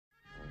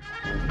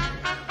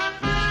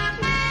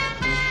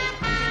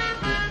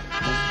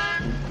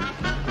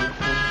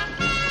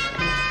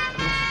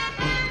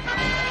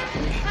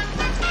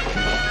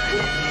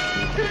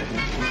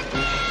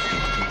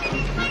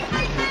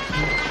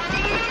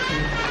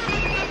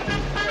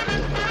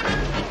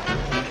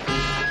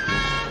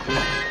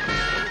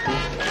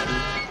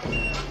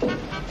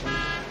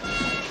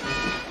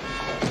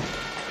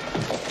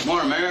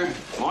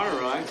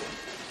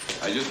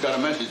I just got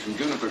a message from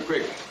Juniper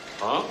Creek.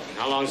 Oh?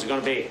 How long is it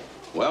gonna be?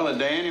 Well, a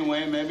day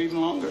anyway, maybe even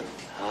longer.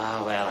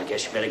 Ah, well, I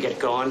guess you better get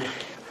going.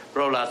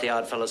 Roll out the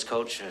Oddfellows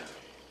coach,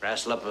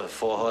 wrestle up a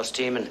 4-horse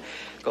team, and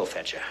go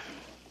fetch her.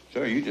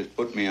 Sir, you just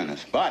put me on the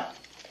spot.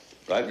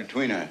 Right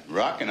between a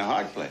rock and a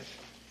hard place.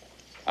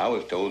 I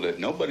was told that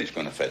nobody's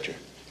gonna fetch her.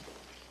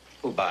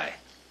 Who by?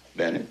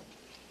 Bennett?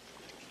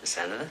 The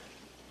senator?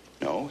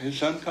 No, his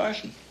son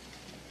Carson.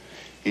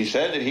 He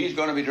said that he's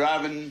gonna be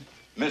driving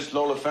Miss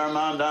Lola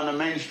Fairmount down the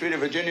main street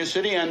of Virginia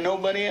City and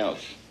nobody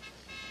else.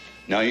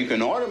 Now, you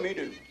can order me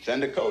to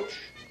send a coach.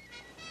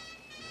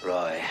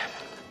 Roy,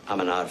 I'm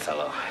an odd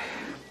fellow,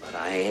 but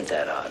I ain't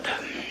that odd.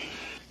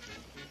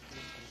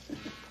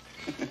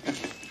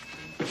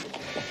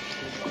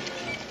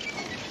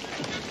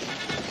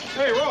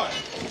 Hey, Roy.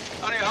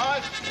 Honey,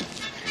 Hart.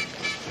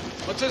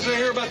 What's this I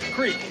hear about the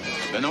creek?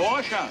 Been a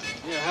washout.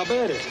 Yeah, how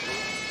bad is it?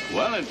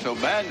 Well, it's so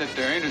bad that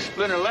there ain't a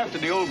splinter left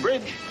of the old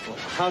bridge. Well,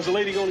 how's the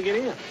lady going to get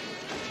in?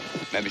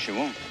 Maybe she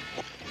won't.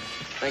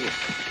 Thank you.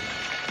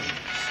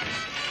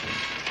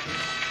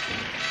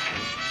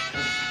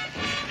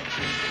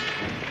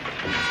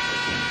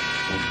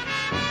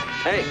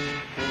 Hey,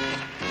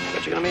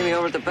 thought you were gonna meet me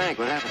over at the bank.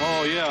 What happened?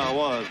 Oh, yeah, I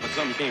was, but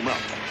something came up.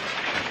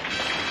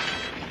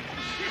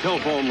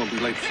 Telephone will be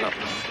late for supper.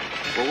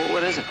 Well,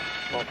 what is it?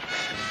 Well,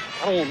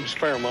 I don't want Miss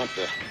Fairmont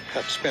to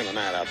have to spend the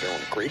night out there on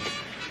the creek.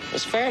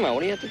 Miss Fairmount? What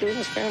do you have to do with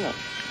Miss Fairmount?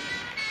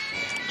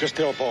 Just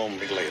telephone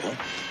me later.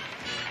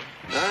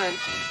 All right.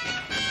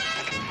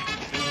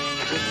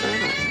 Miss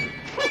Fairmount.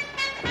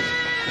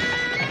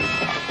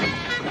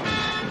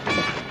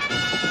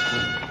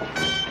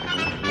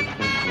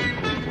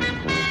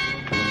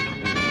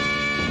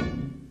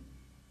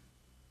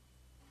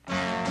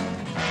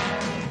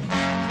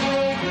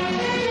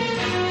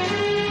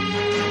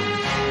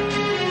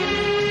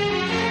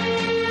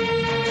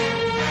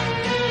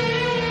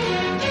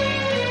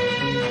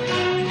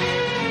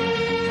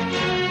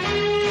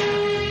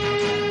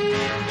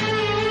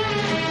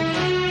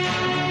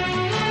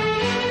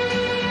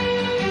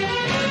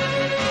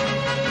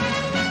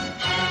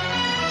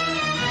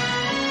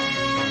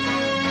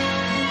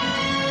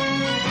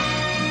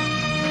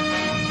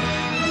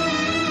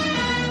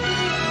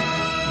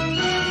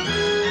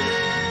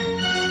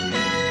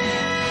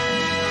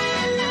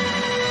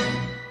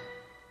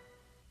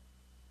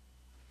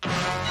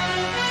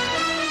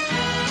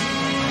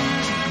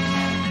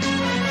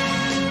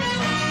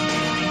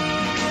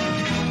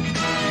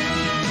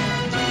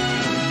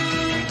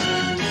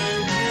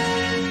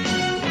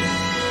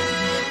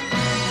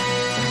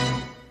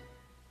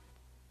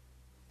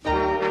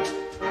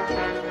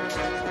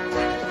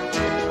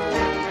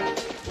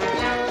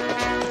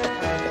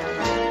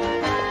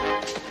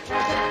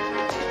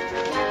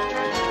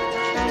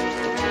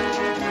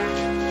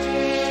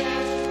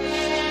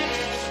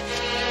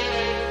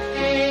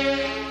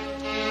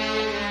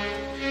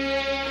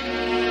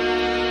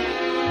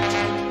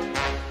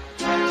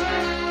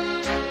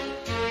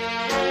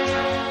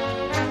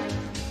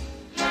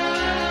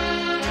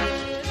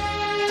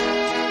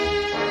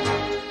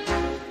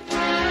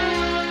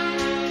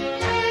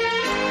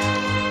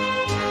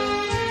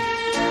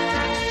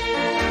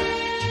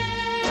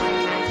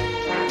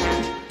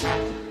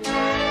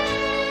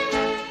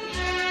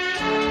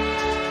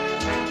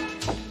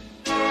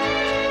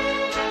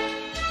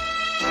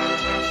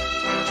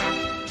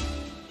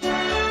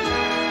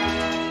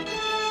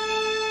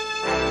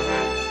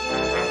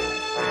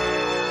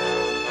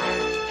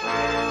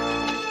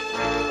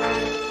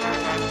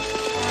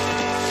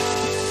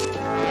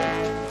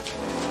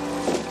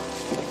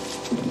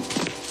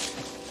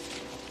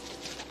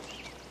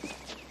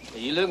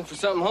 You looking for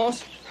something,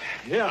 Hoss?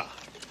 Yeah.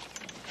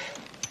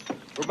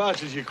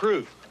 Whereabouts is your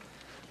crew?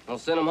 I'll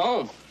send him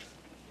home.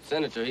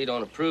 Senator, he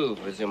don't approve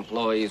of his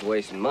employees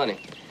wasting money.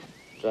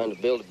 Trying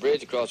to build a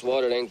bridge across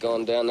water that ain't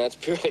gone down, that's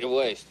purely a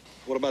waste.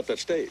 What about that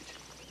stage?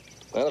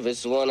 Well, if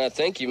it's the one I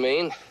think you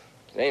mean,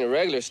 it ain't a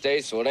regular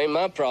stage, so it ain't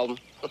my problem.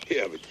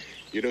 Yeah, but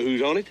you know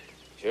who's on it?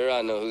 Sure,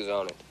 I know who's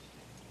on it.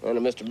 And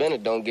if Mr.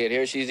 Bennett don't get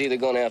here, she's either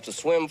gonna have to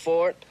swim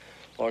for it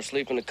or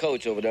sleep in the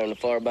coach over there on the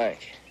far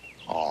bank.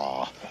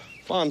 Aw,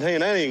 Fontaine,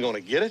 that ain't gonna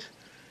get it.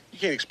 You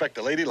can't expect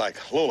a lady like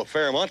Lola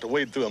Fairmont to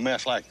wade through a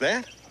mess like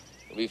that.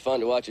 It'd be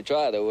fun to watch her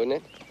try, though, wouldn't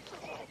it?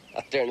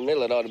 Out there in the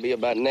middle, it ought to be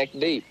about neck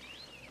deep.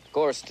 Of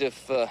course,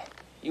 if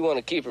you want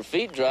to keep her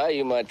feet dry,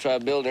 you might try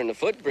building a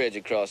footbridge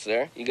across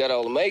there. You got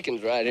all the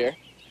makings right here.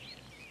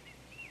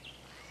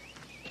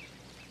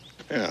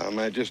 Yeah, I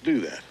might just do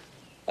that.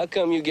 How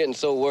come you getting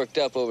so worked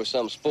up over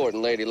some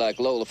sporting lady like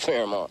Lola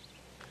Fairmont?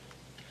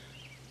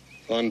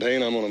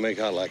 Fontaine, I'm gonna make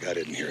out like I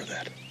didn't hear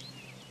that.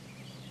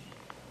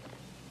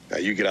 Now,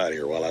 you get out of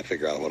here while I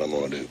figure out what I'm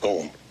gonna do. Go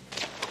on.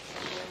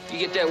 You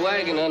get that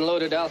wagon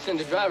unloaded, I'll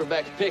send the driver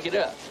back to pick it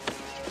up.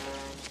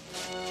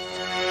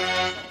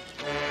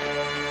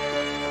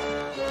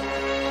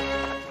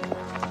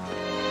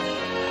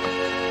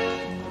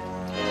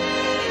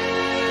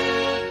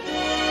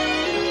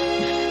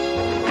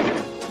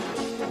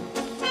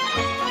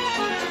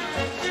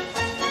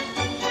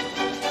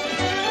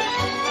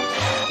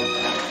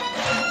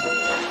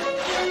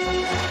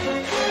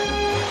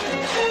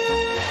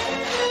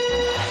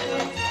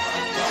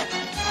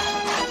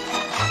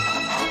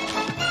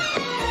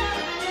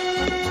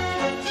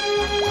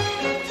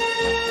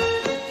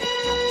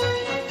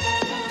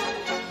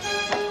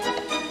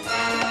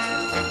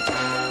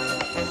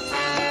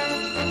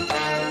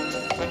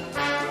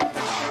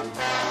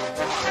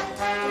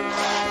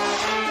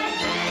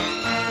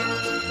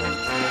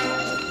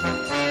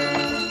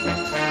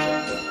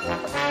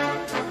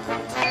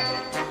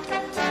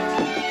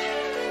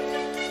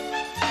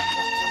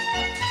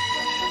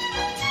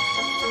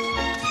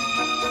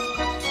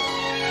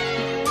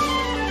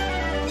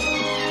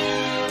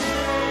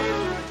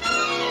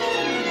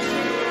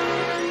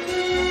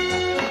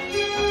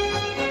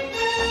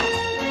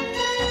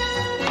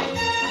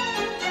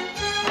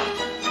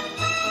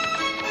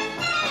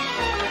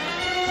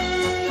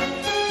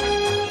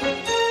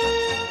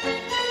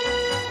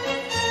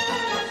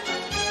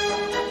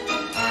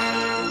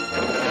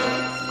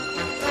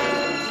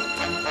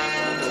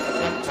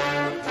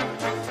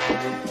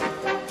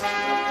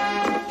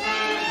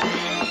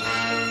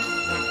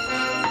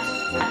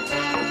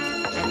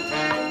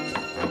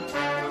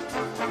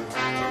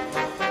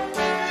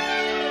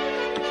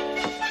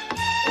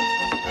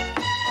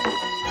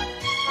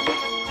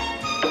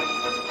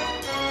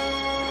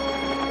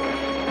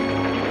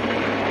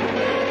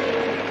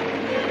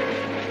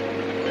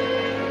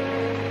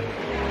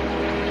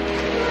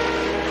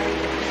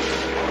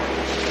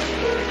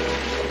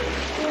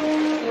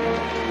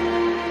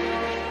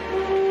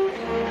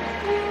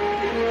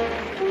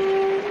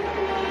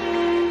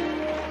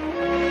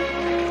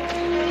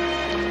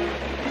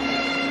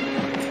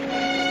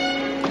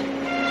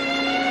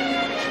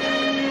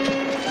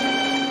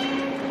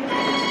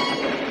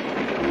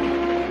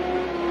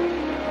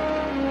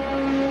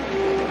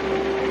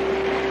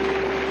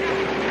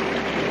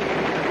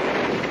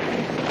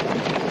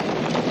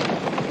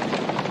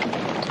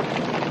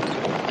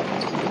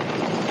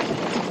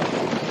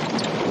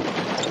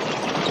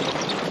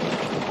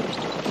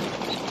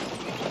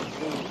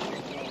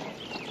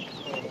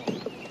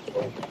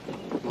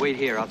 wait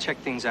here. I'll check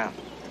things out.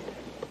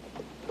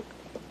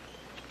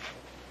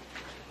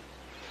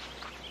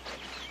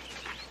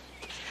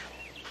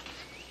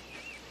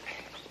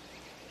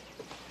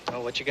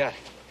 Oh, what you got?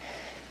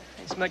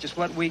 As much as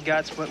what we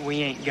got's what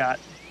we ain't got.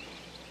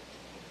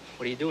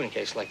 What do you do in a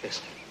case like this?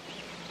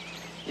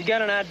 You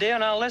got an idea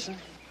and I'll listen.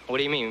 What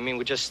do you mean? You mean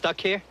we're just stuck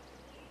here?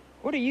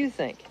 What do you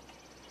think?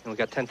 And we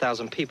got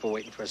 10,000 people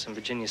waiting for us in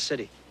Virginia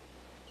City.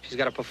 She's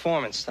got a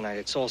performance tonight.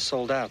 It's all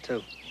sold out,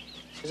 too.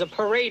 There's a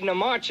parade and a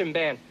marching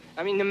band.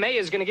 I mean, the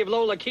mayor's gonna give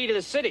Lola a key to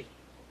the city.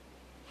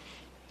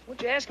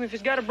 What'd you ask him if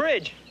he's got a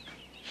bridge?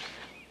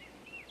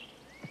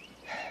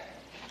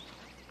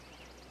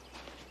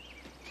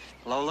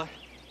 Lola?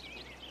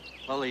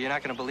 Lola, you're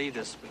not gonna believe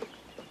this, but...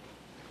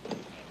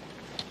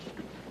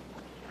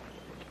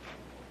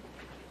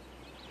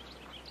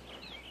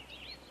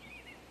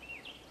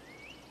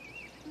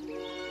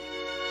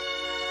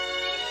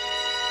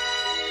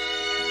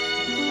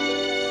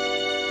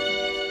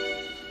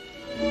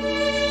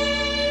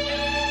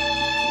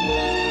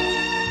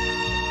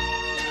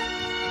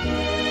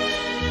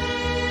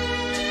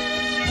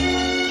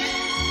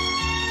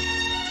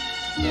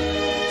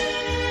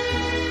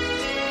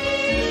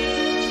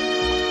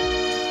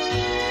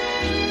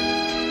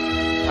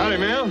 Howdy,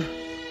 ma'am.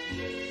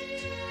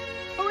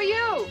 Who are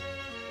you?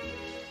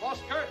 Boss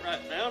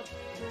Cartwright, ma'am.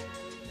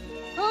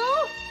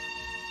 Who?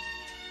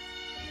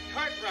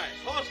 Cartwright,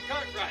 Boss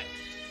Cartwright.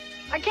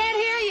 I can't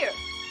hear you.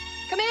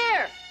 Come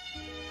here.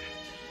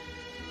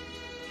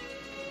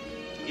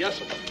 Yes,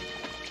 sir.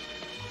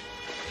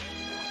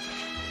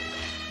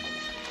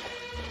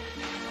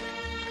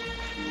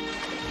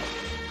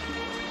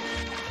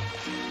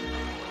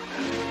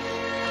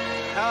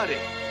 Howdy.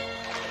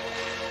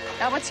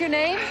 Now, what's your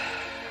name?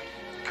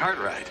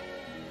 Cartwright.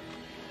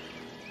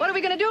 What are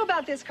we going to do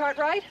about this,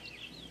 Cartwright?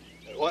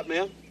 What,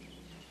 ma'am?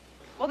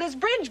 Well, this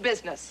bridge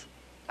business.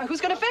 Who's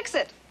going to fix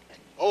it?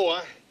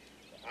 Oh,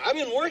 I've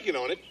been working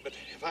on it, but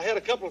if I had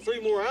a couple of 3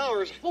 more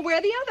hours... Well, where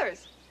are the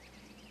others?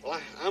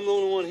 Well, I'm the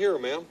only one here,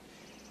 ma'am.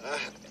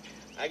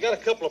 I got a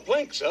couple of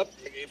planks up.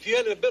 If you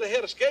had a bit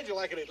ahead of schedule,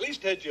 I could at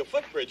least head you a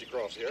footbridge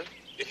across here.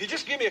 If you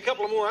just give me a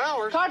couple of more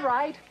hours...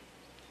 Cartwright,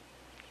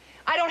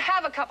 I don't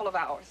have a couple of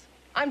hours.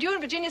 I'm due in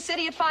Virginia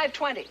City at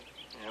 5:20.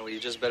 Yeah, well, you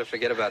just better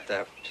forget about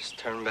that. Just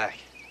turn back.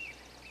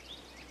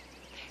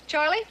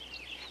 Charlie,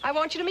 I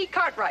want you to meet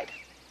Cartwright.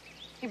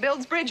 He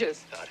builds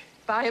bridges.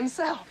 By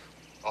himself.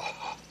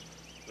 Oh,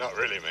 not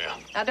really, ma'am.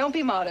 Now, don't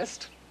be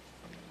modest.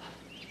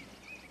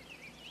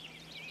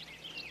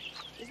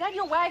 Is that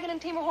your wagon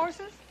and team of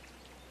horses?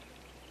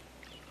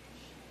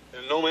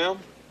 No, ma'am.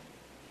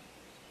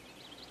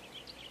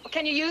 Well,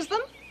 can you use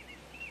them?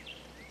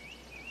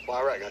 Well,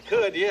 I reckon I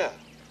could, yeah.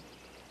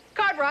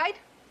 Cartwright,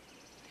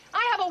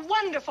 I have a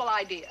wonderful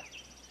idea.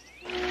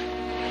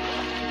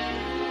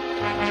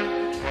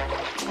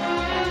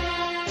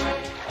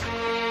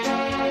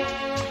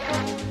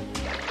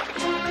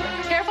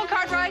 Careful,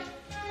 Cartwright.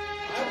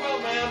 I will,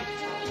 ma'am.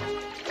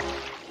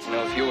 You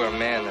know, if you were a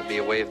man, there'd be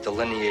a way of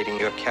delineating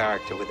your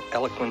character with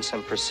eloquence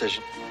and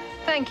precision.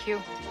 Thank you.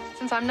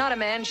 Since I'm not a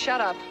man, shut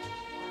up.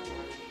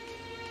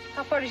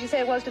 How far did you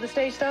say it was to the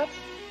stage stop?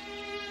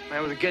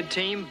 Man, with a good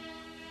team,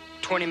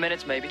 20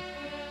 minutes maybe.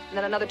 And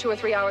then another 2 or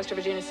 3 hours to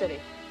Virginia City.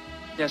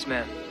 Yes,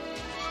 ma'am.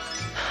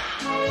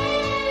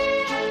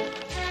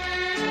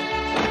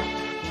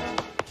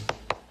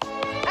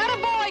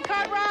 Attaboy,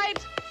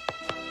 Cartwright!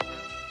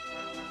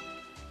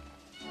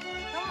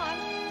 Come on.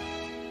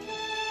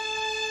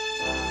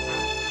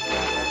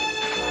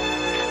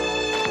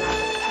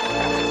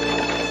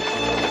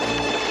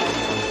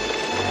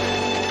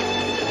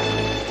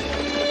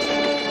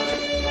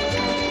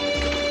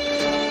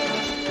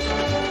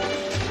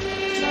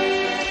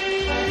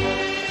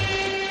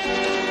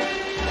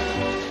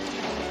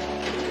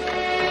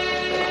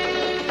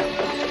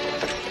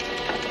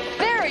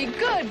 Very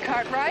good,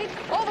 Cartwright.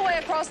 All the way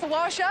across the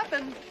wash-up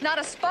and not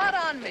a spot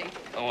on me.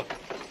 Oh.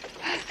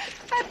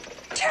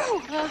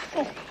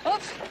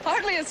 Oops,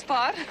 hardly a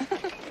spot.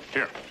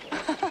 Here,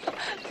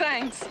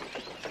 Thanks.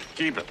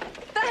 keep it.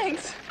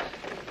 Thanks.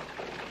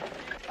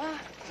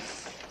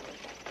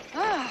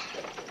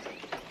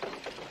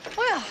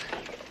 Well,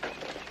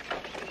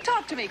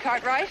 talk to me,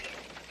 Cartwright.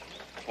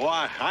 Well,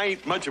 I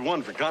ain't much of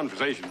one for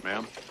conversation,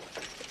 ma'am.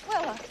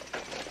 Well,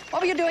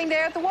 what were you doing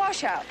there at the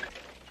washout?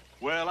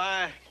 Well,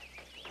 I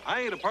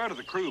ain't a part of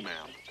the crew,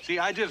 ma'am. See,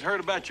 I just heard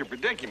about your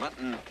predicament,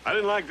 and I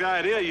didn't like the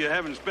idea of you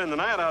having to spend the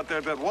night out there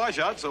at that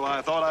washout, so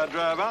I thought I'd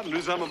drive out and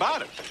do something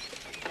about it.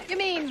 You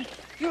mean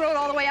you rode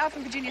all the way out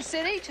from Virginia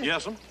City to...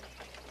 Yes'm.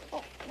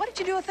 Well, what did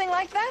you do a thing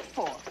like that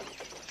for?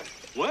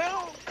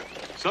 Well,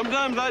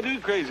 sometimes I do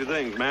crazy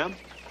things, ma'am.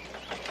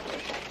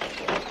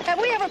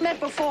 Have we ever met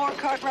before,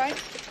 Cartwright?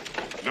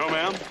 No,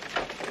 ma'am.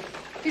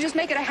 You just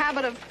make it a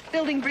habit of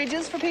building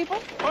bridges for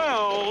people?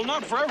 Well,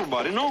 not for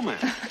everybody, no, ma'am.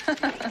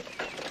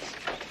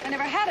 I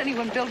never had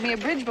anyone build me a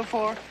bridge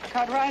before,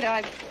 Cartwright.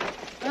 I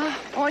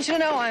want you to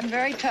know I'm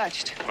very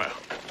touched. Well,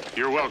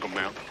 you're welcome,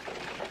 ma'am.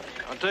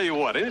 I'll tell you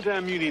what,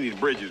 anytime you need any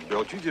bridges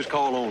built, you just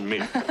call on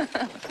me.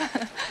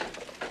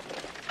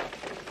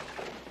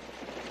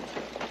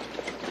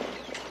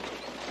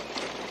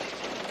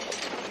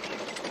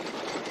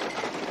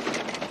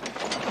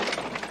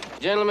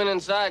 Gentleman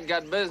inside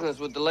got business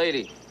with the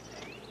lady.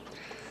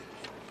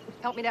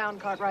 Help me down,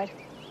 Cartwright.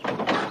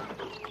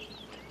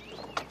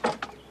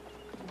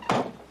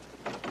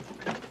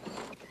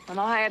 When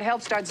the hired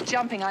help starts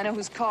jumping, I know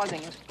who's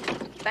causing it.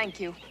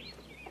 Thank you.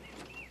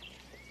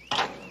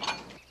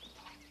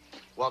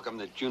 Welcome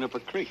to Juniper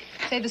Creek.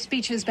 Say the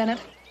speeches,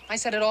 Bennett. I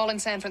said it all in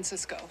San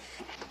Francisco.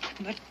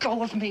 Let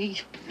go of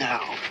me.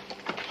 Now.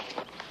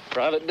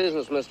 Private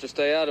business, mister.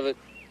 Stay out of it.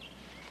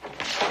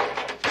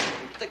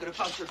 I'm thinking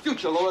about your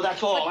future, Lola,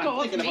 that's all. Let go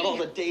I'm thinking of me. about all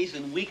the days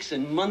and weeks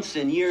and months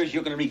and years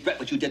you're going to regret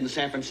what you did in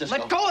San Francisco.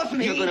 Let go of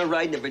me. You're going to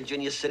ride into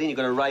Virginia City and you're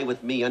going to ride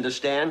with me,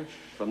 understand?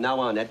 From now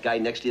on, that guy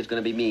next to you is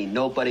going to be me,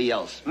 nobody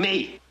else.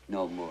 Me!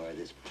 No more of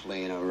this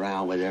playing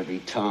around with every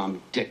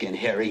Tom, Dick, and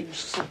Harry.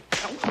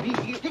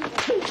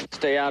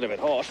 Stay out of it,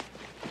 horse.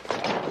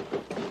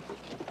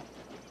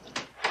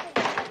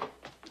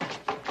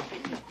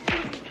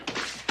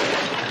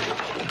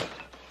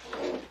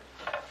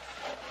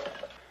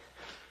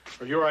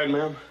 Are you all right,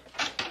 ma'am?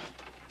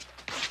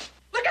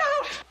 Look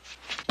out!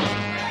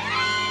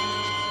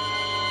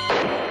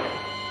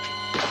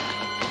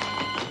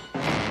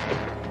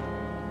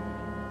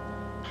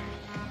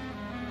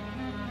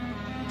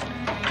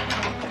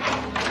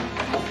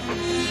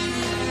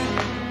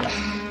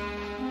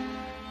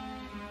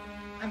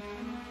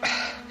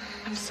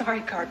 I'm sorry,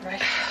 Cartwright.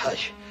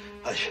 Hush,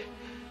 hush.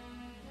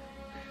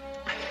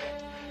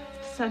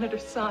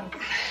 Senator's son.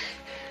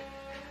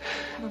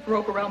 I have a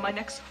rope around my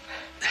neck so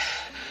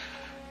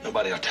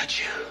Nobody will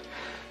touch you.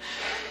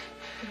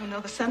 you don't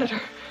know the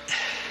senator.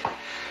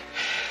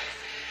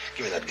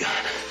 Give me that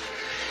gun.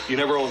 You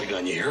never owned a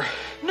gun, you hear?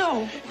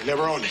 No. You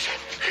never owned it.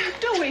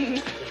 What are you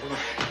doing?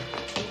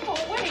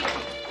 Oh, wait.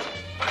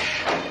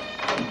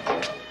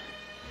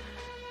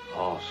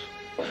 Hoss.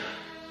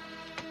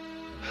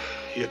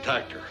 He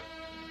attacked her.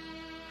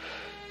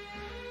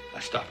 I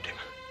stopped him.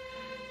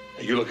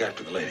 Now you look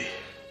after the lady,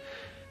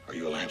 or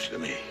you'll answer to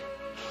me.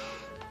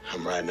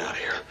 I'm riding out of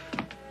here.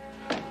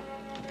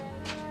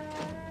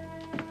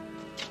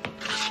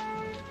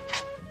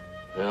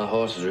 Well,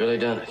 horse has really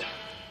done it.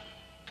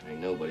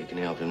 Ain't nobody can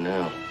help him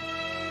now.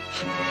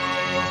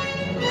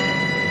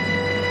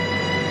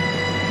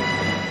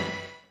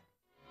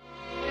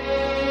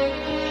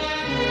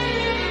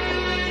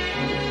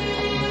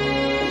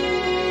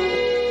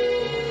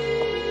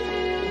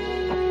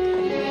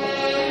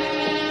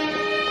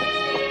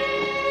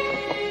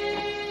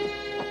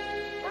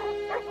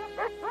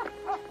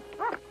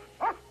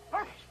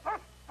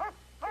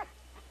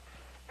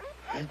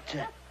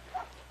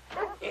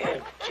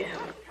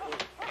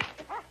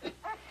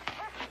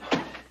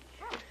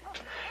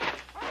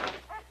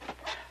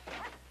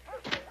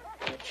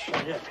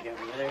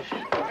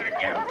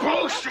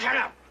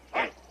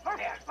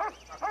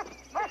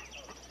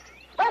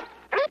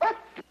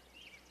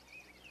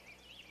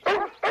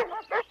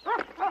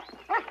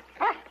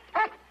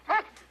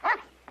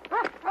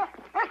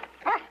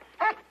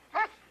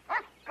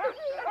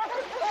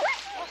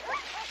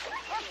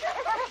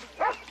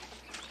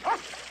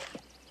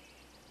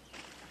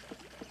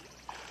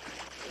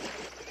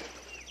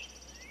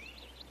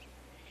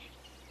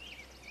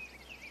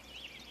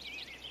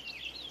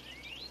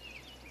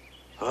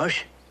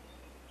 Hush.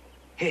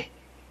 Hey.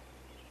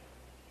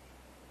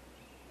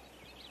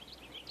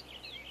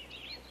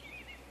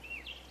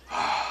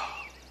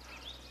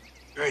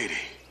 Grady.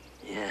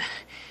 Yeah.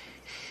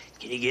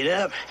 Can you get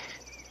up?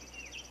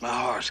 My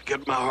horse.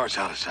 Get my horse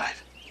out of sight.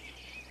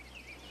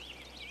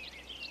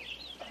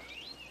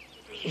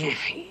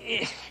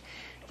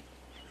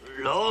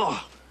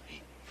 Law.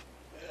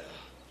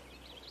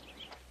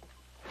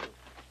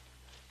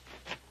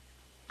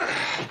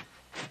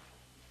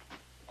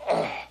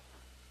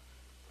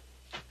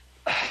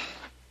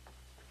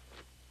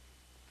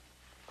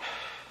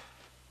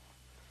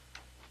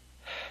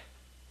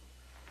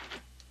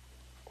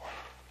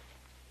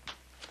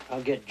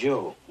 I'll get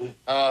Joe. Yep.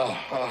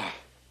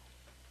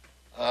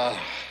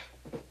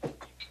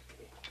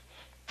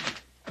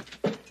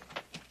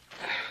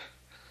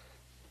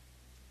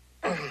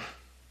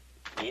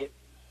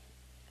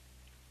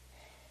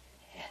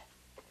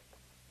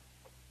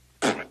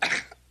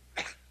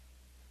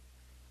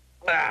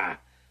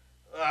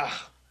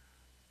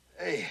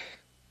 Hey.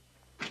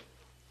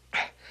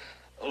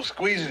 Those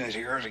squeezings of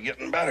yours are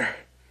getting better.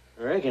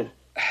 I reckon.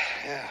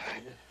 Yeah.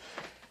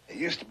 They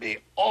used to be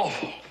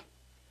awful.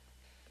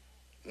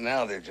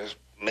 Now they're just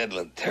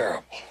middling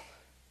terrible.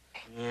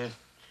 Yeah.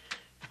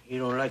 You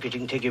don't like it, you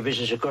can take your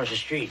business across the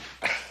street.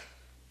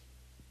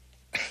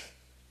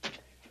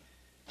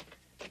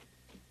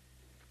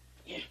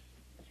 Yeah.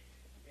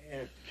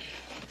 Yeah.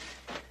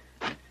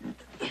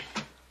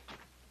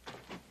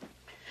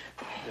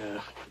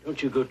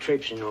 Don't you go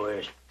traipsing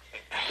nowhere.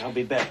 I'll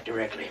be back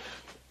directly.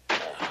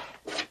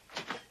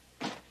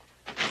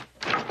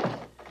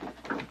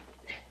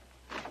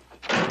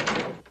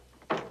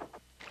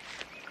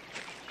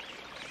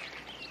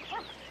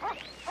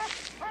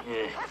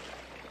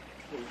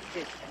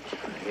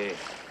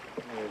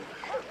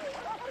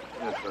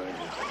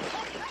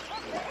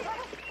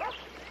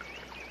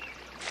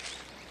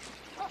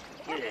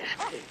 Okay.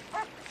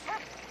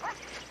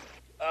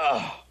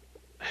 Oh.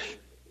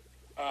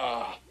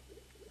 Oh.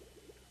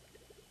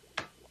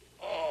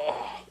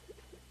 Oh.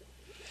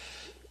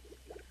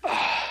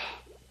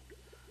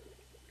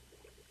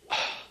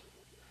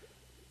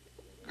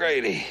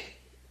 Grady.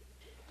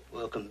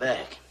 Welcome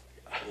back.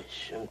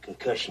 Some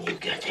concussion you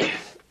got there.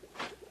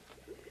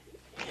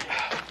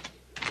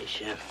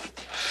 This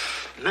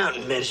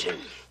mountain medicine.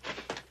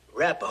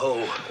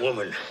 Arapaho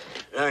woman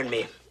learned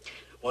me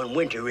one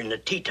winter in the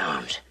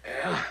Tetons.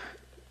 Yeah?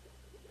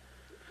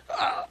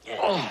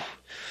 Oh,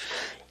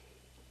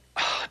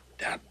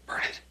 that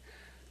burn it.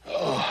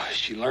 Oh,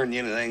 she learned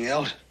you anything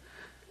else?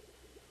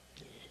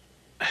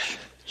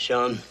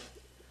 Son,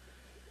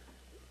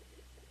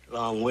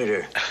 long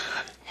winter.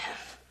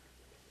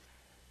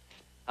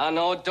 I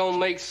know it don't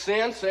make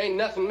sense. Ain't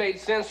nothing made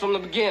sense from the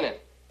beginning.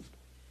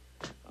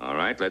 All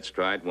right, let's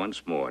try it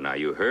once more. Now,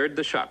 you heard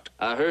the shot.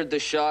 I heard the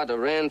shot. I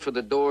ran for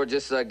the door.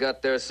 Just as I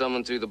got there,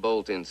 someone threw the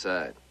bolt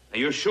inside. Are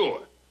you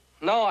sure?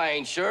 No, I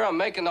ain't sure. I'm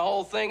making the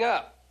whole thing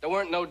up. There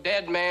weren't no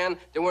dead man,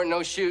 there weren't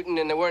no shooting,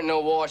 and there weren't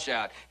no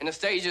washout. And the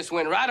stage just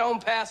went right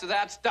on past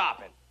without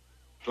stopping.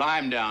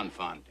 Climb down,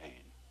 Fontaine.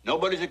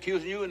 Nobody's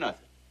accusing you of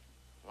nothing.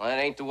 Well, that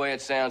ain't the way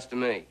it sounds to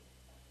me.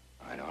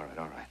 All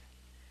right.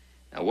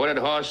 Now, what did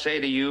Hoss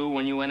say to you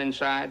when you went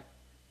inside?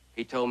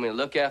 He told me to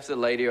look after the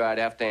lady or I'd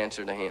have to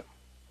answer to him.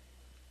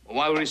 Well,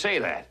 why would he say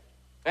that?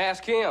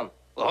 Ask him.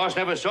 Well, Hoss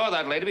never saw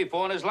that lady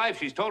before in his life.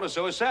 She's told us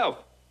so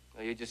herself.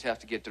 Well, you just have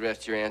to get the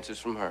rest of your answers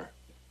from her.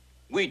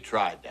 We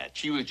tried that.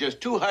 She was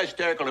just too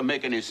hysterical to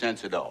make any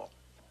sense at all.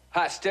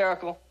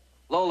 Hysterical?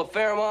 Lola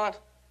Fairmont?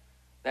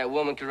 That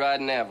woman could ride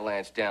an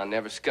avalanche down,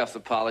 never scuff the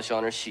polish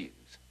on her shoes.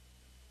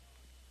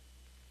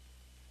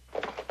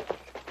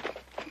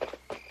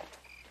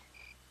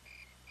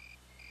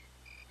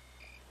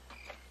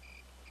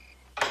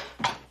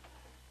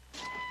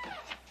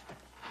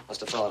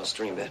 Must have followed a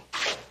stream bed.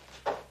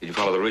 Did you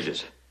follow the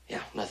ridges?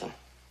 Yeah, nothing.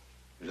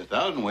 There's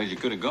 1,000 ways you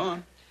could have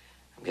gone.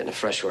 I'm getting a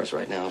fresh horse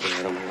right now. I'll be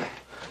right on my way.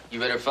 You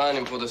better find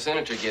him before the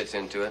senator gets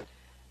into it.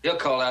 He'll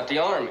call out the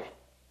army.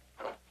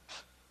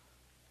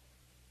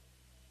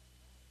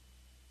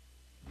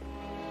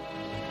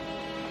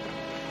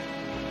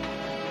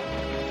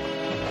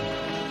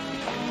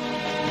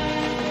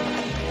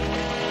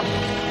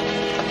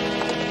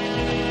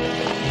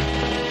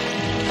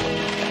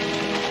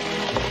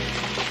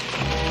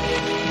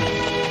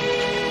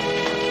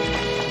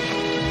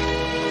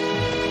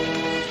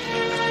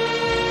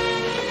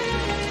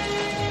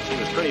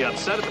 Pretty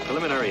upset at the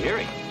preliminary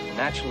hearing.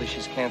 Naturally,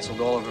 she's canceled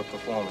all of her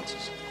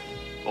performances.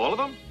 All of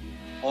them?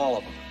 All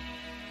of them.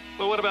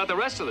 Well, what about the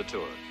rest of the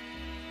tour?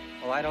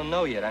 Well, I don't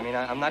know yet. I mean,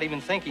 I'm not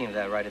even thinking of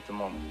that right at the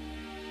moment.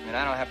 I mean,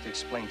 I don't have to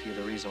explain to you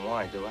the reason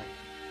why, do I?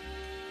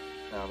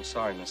 No, I'm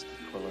sorry, Mr.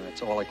 Quiller.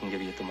 That's all I can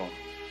give you at the moment.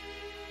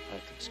 You'll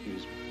have to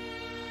excuse me.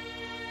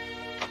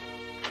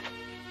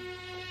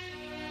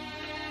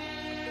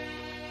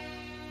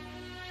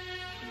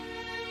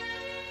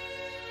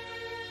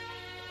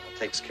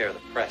 Takes care of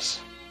the press.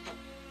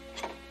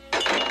 You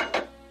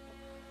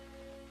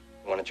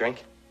want a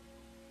drink?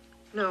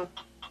 No.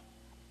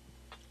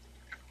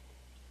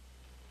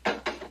 We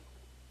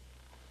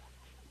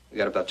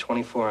got about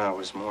 24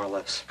 hours, more or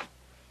less.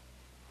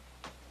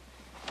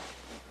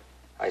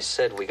 I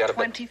said we got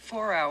about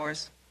 24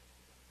 hours.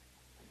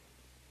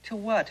 To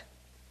what?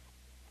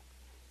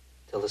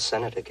 till the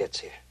senator gets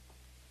here.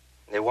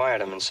 They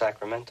wired him in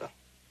Sacramento.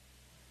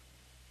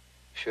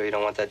 Sure you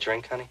don't want that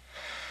drink, honey?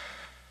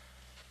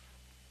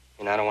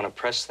 You know, I don't want to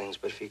press things,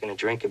 but if you're going to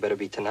drink, it better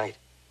be tonight.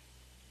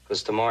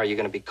 Because tomorrow you're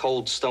going to be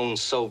cold stone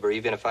sober,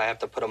 even if I have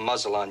to put a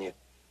muzzle on you.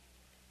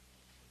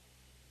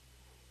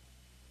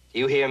 Do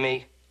you hear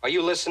me? Are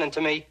you listening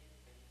to me?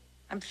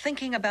 I'm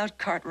thinking about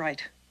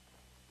Cartwright.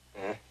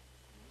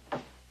 Yeah?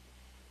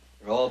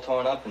 You're all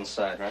torn up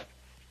inside, right?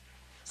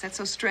 Is that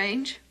so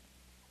strange?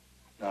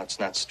 No, it's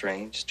not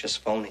strange. It's just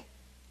phony.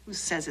 Who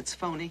says it's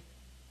phony?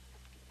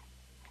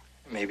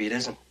 Maybe it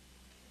isn't.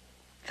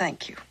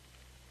 Thank you.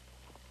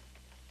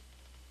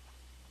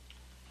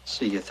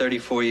 See, you're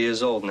 34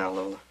 years old now,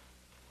 Lola.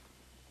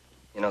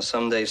 You know,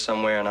 someday,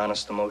 somewhere, an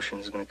honest emotion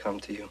is going to come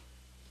to you.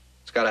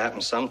 It's got to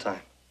happen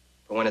sometime.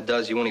 But when it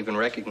does, you won't even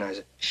recognize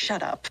it.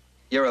 Shut up.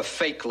 You're a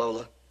fake,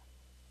 Lola.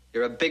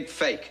 You're a big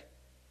fake.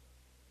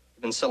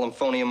 You've been selling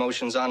phony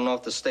emotions on and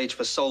off the stage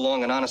for so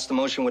long, an honest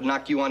emotion would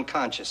knock you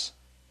unconscious.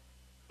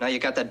 Now you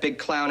got that big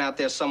clown out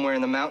there somewhere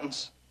in the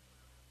mountains.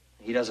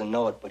 He doesn't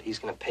know it, but he's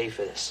going to pay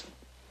for this.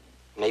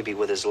 Maybe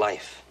with his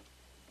life.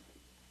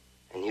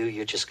 And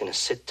you're just going to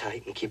sit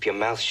tight and keep your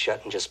mouth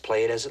shut and just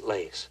play it as it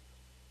lays.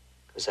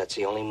 Because that's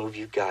the only move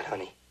you've got,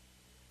 honey.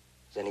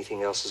 Because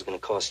anything else is going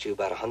to cost you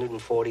about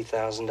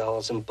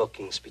 $140,000 in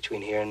bookings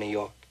between here and New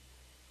York.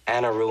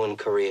 And a ruined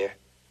career.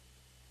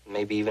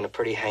 Maybe even a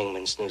pretty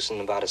hangman's noose in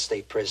Nevada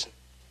State Prison.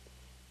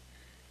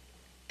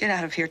 Get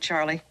out of here,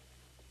 Charlie.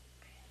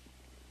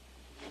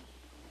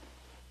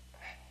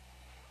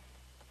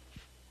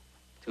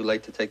 Too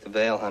late to take the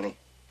veil, honey.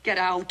 Get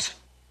out.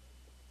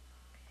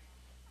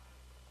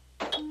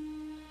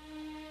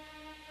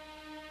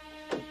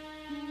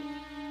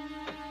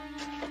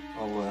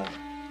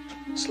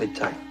 Sleep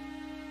tight.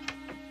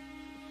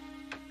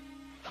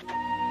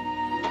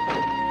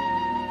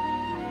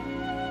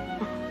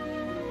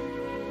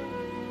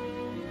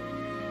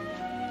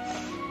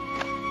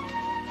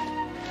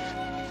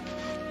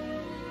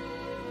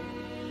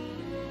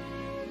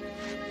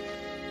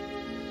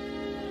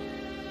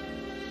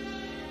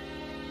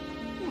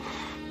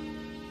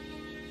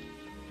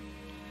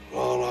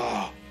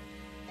 Lola.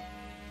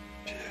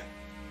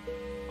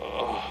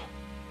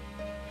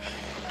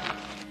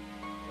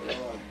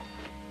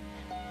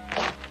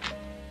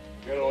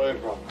 Get away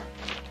from her.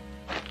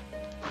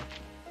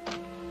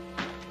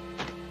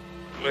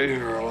 Leave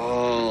her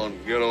alone.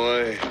 Get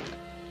away.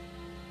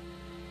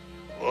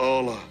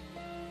 Lola.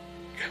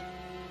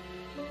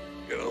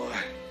 Get away.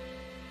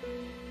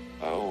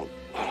 I won't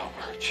let him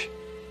hurt you.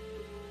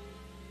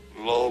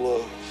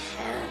 Lola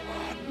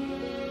Fairmont.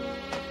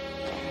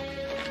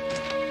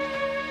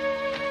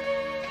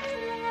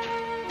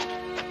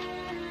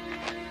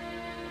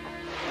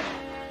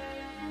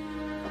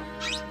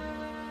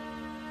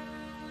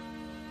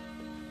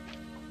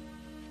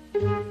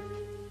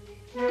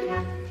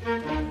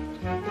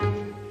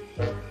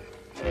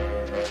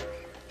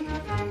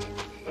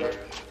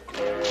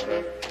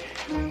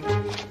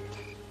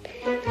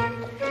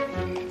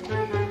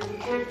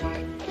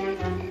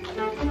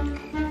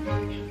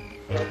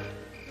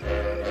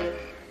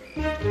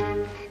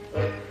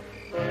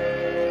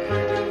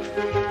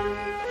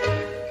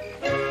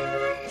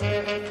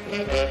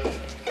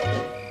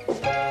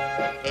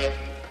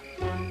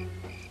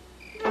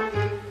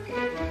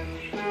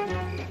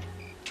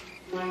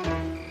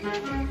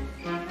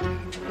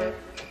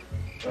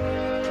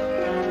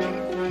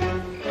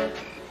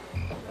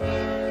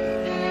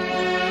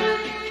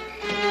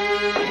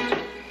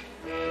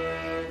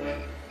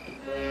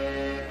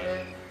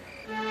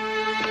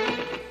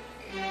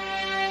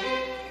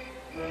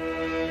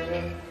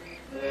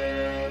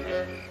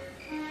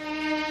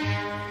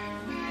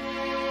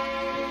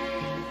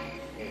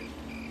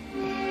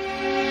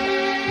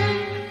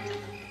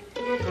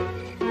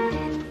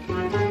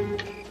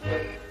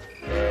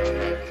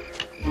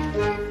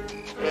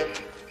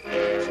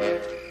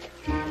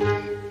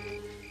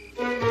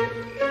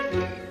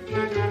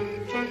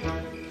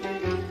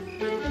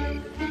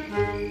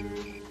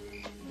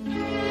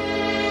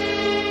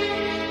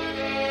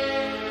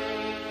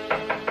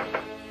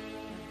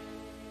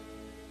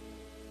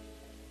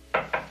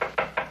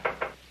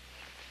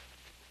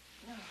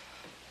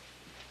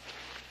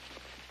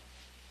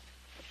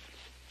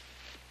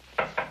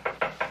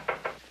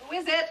 Who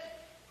is it?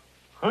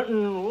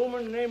 Hunting a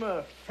woman named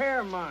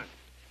Fairmont.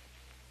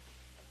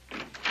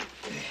 What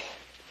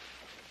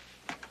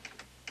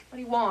do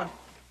you want?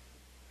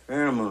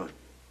 Fairmont.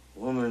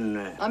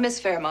 Woman, I'm Miss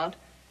Fairmont.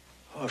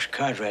 Horse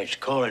Cartwrights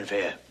calling for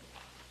you.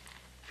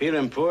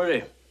 Feeling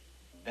poorly?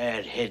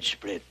 Bad head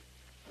split.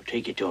 I'll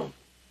take you to him.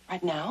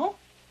 Right now?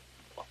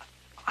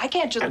 I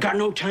can't just... I got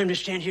no time to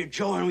stand here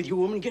jawing with you,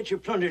 woman. Get your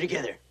plunder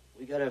together.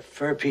 We got a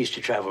fur piece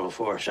to travel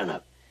before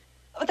sunup.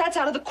 But that's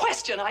out of the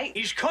question.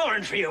 He's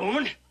calling for you,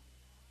 woman.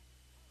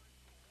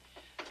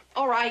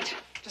 All right.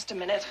 Just a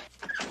minute.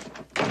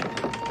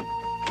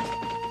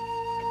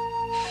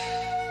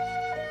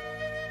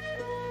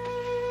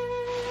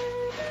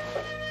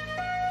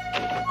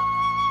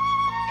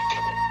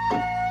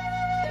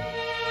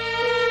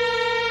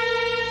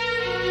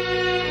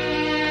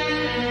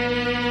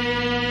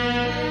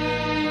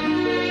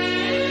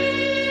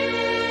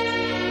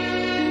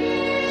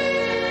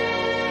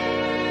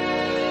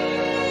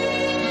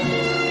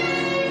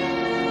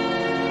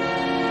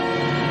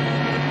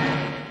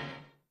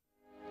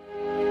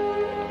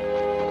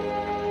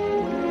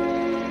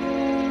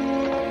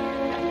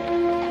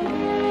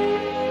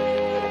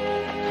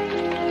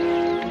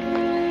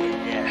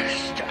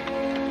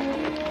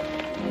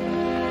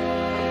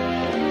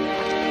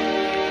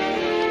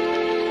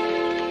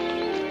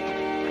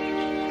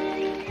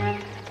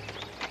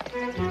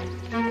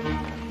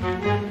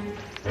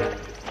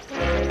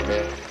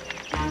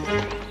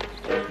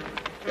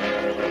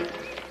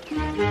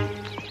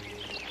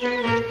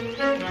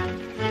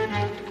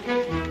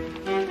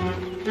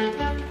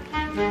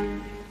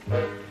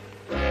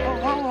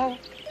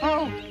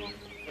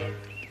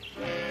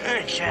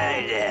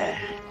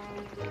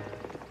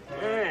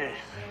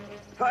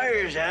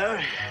 Fire's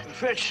out.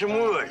 Fetch some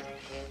wood.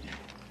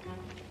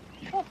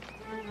 Well,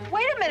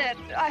 wait a minute.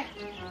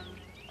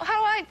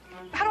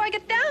 How do I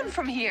get down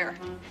from here?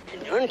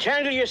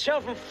 Untangle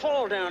yourself and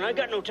fall down. I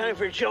got no time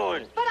for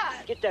jawing. But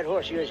Get that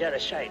horse of yours out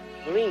of sight.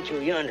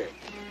 Lean-to yonder.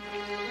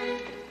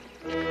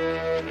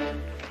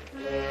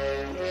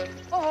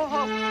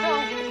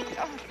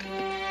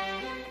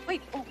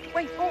 Wait,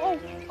 whoa.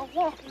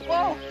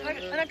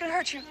 I'm not gonna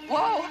hurt you.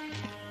 Whoa.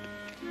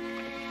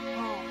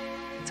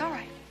 It's all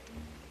right.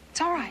 It's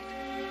all right.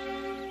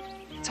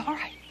 It's all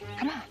right.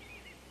 Come on.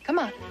 Come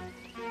on.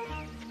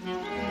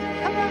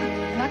 Come on.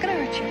 I'm not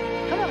gonna hurt you.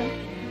 Come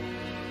on.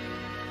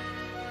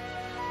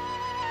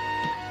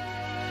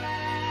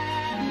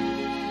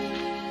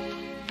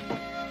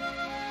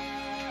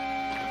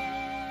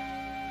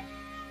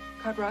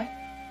 Cartwright?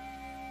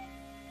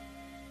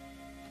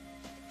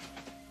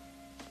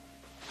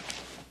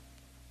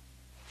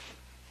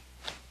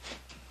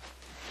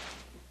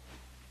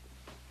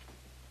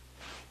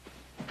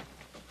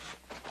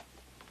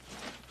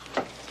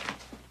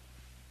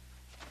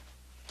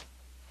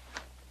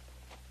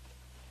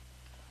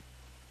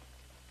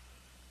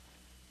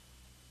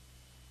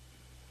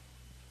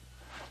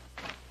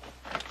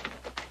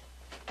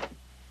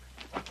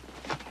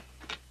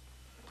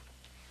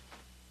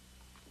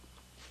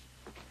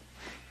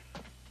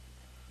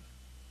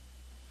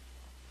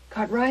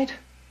 Cartwright?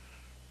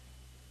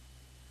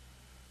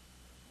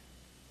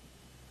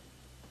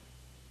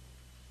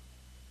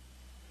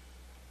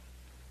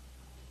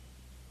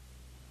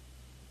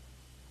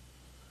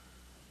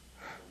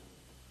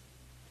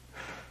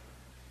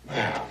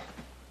 Ma'am.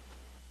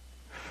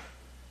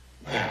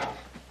 Ma'am.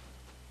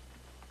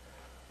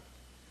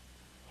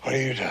 What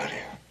have you done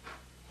here?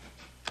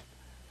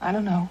 I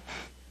don't know.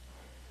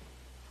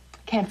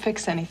 Can't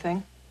fix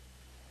anything.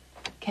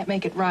 Can't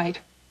make it right.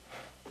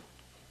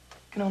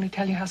 Can only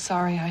tell you how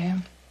sorry I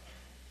am.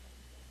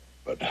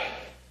 But,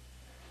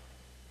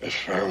 Miss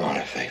Fairmont,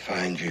 if they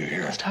find you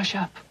here... Just hush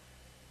up.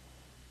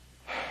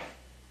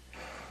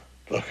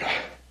 Look,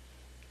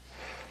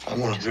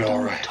 I'm gonna be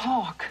all right.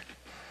 Talk.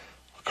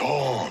 Go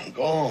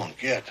on,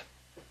 get.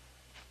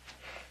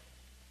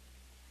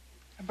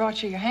 I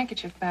brought you your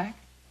handkerchief back.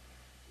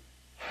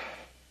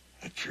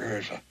 It's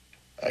yours.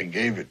 I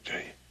gave it to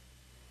you.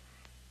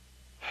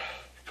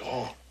 Go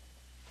on.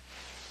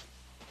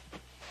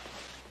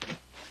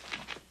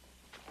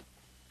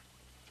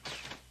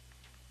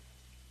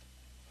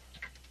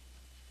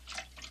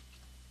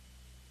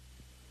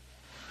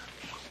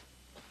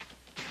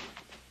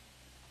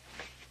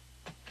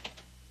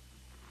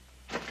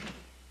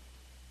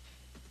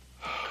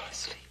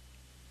 Sleep.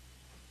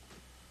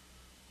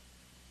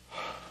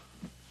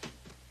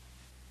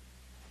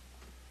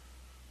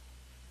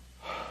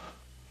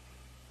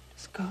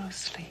 Just go to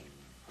sleep.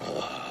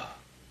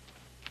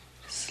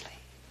 Sleep.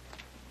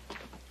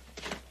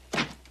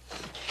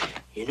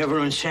 You never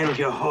unsaddled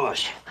your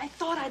horse. I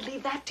thought I'd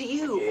leave that to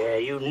you. Yeah,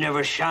 you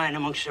never shine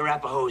amongst the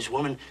Arapahoes,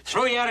 woman.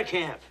 Throw you out of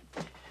camp.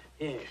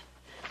 Here,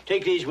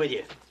 take these with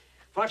you.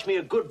 Fetch me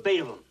a good bait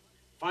of them.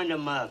 Find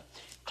them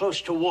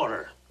close to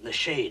water, in the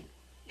shade.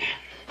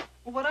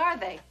 What are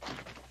they?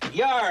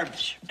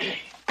 Yarbs.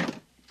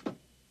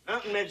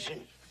 Mountain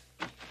medicine.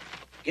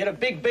 Get a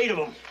big bait of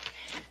them.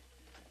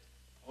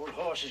 Old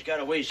horse has got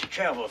a ways to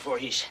travel before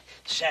he's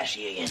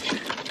sassy again.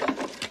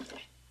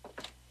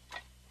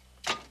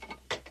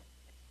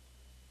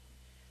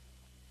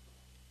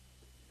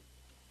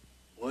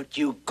 What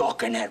you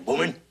gawking at,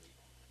 woman?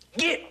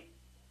 Get!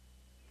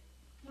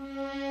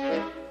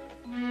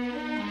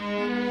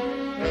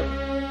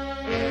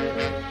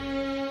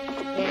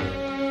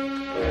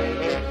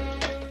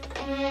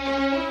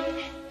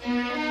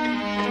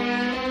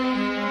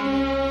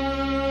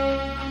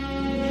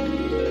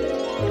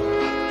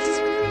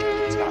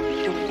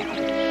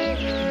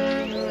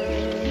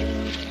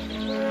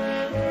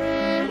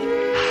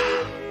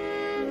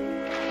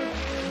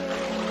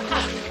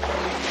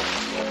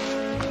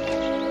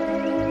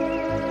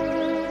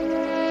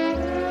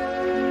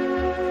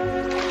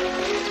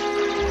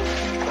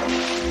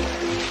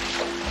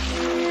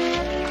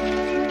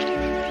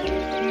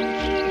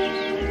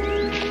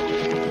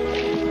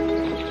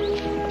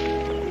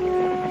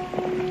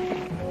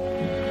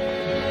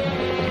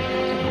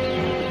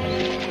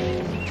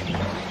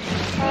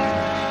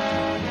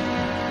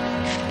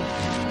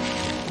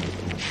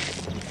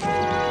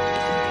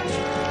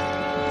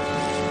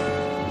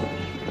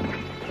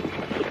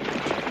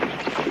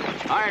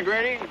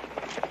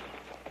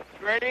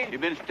 Grady, you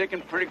been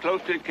sticking pretty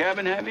close to the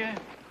cabin, have you?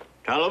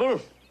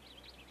 Tolliver,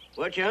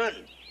 what you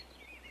hunting?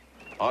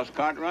 Horse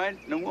Cartwright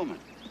and a woman.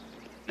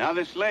 Now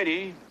this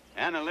lady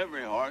and a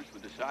livery horse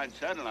with the side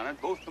saddle on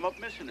it both come up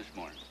missing this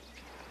morning.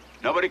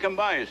 Nobody come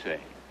by, you say?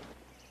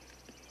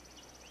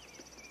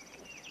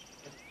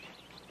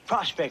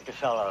 Prospector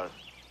fellow,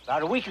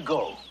 about a week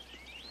ago.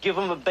 Give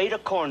him a bait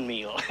of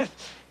cornmeal.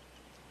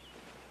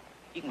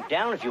 You can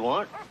down if you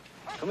want.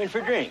 Come in for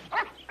a drink.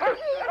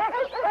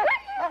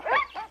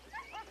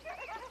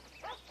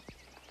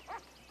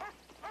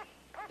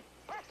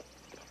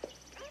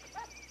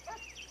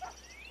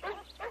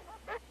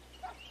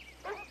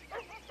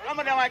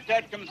 Somebody like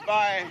that comes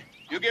by,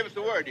 you give us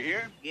the word, you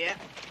hear? Yeah.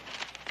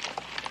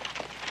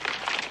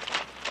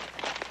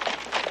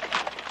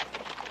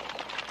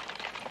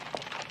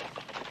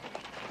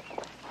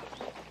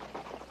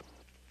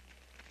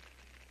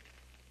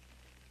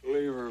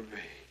 Leave her be.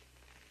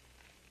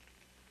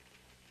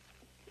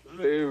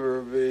 Leave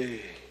her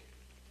be.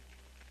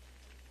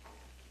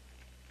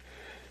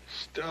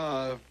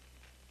 Stop.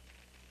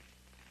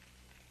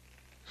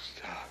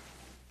 Stop.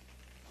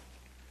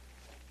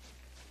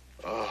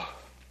 Oh.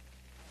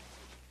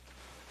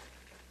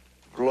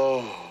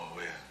 Blow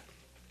wind.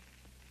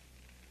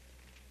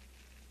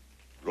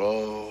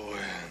 Blow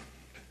wind.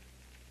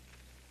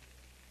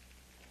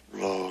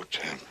 Blow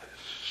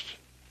tempest.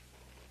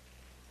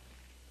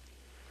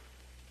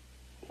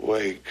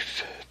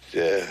 Wakes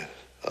death.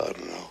 I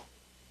don't know.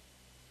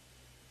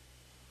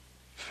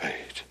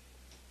 Fate.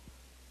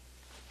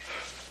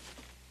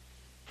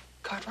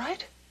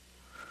 Cartwright?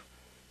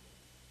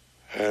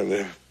 And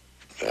if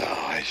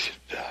now I should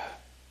die,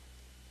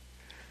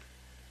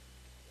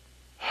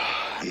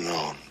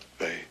 unknown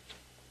fate.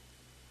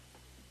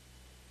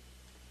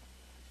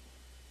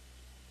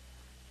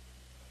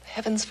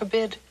 Heavens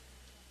forbid,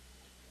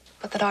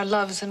 but that our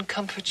loves and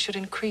comforts should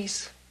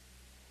increase,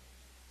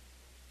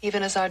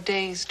 even as our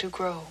days do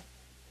grow.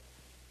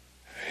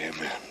 Amen to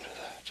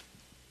that.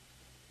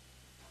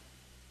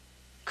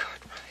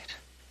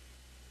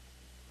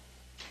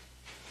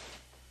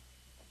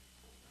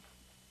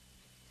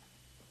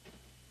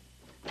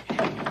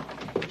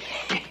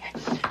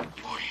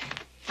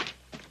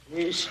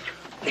 Is...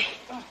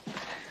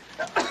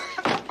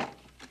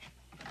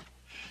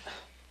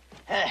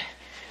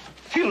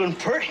 Feeling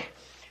pert?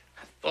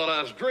 Thought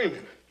I was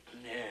dreaming.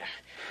 Yeah.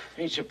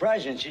 Ain't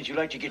surprising since you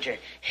like to get your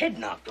head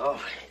knocked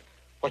off.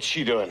 What's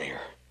she doing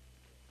here?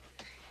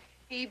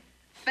 He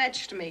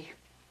fetched me.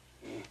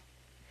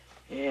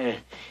 Yeah.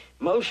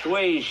 Most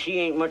ways she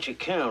ain't much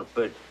account,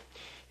 but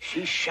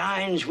she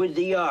shines with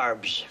the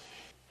yarbs.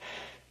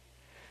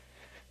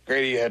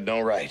 Grady had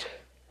no right.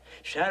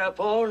 Sat up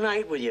all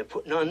night with you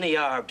putting on the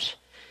yarbs.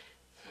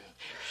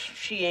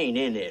 She ain't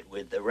in it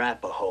with the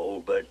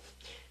Rapahoe, but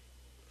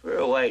for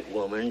a white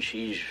woman,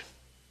 she's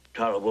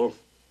tolerable.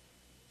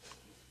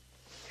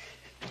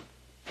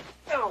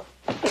 Oh.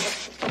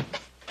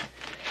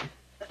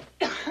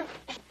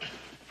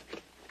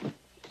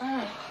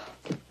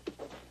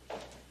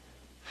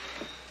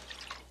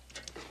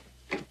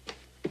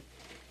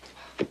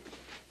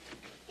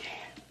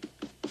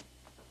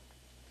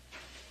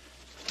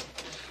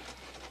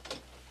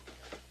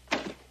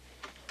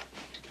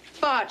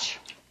 Botch.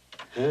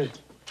 Huh?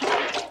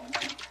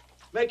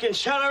 Making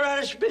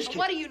saleratus biscuits.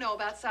 What do you know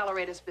about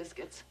saleratus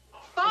biscuits?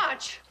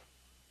 Botch!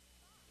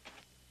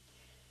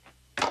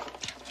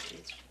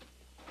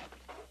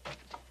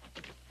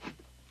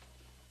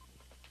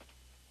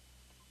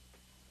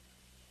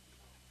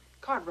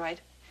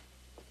 Cartwright,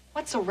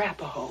 what's a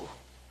Rapahoe?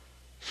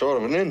 Sort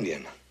of an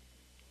Indian.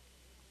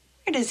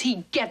 Where does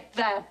he get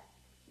that?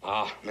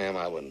 Ah, ma'am,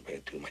 I wouldn't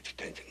pay too much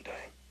attention to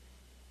him.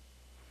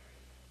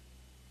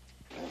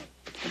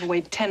 Never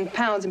weighed 10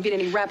 pounds and beat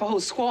any Rapahoe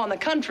squaw in the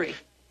country.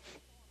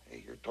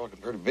 Hey, you're talking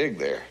pretty big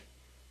there.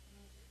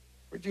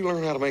 Where'd you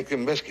learn how to make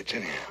them biscuits,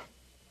 anyhow?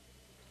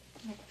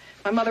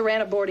 My mother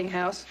ran a boarding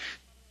house.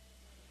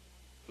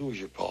 Who was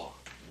your pa?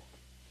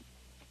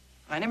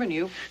 I never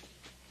knew.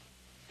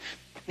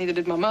 Neither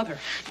did my mother.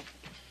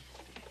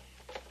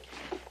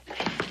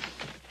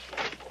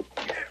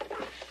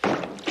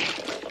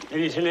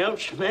 Anything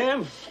else,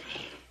 ma'am?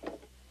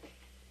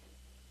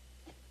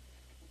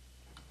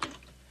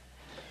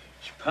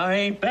 This pie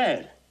ain't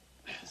bad.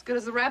 As good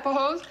as the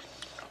Rapahoes?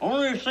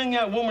 Only thing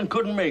that woman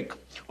couldn't make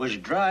was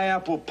dry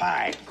apple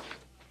pie.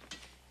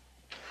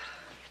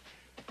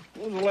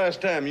 When was the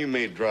last time you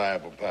made dry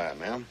apple pie,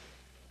 ma'am?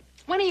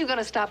 When are you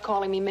gonna stop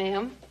calling me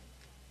ma'am?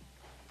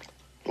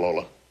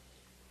 Lola.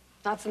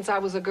 Not since I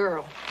was a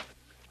girl.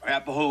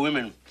 Arapahoe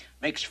women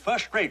makes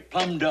first-rate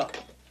plum duck.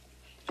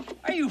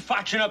 Are you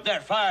foxing up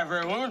that fire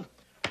for a woman?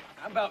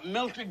 How about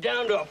melted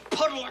down to a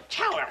puddle of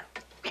tallow?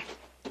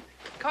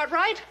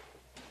 Cartwright,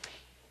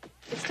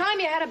 it's time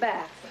you had a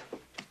bath.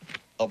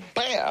 A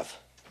bath?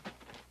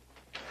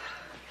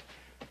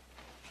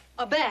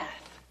 A bath.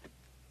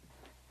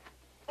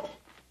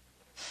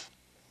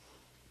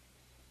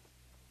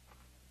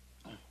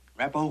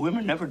 Arapahoe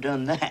women never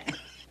done that.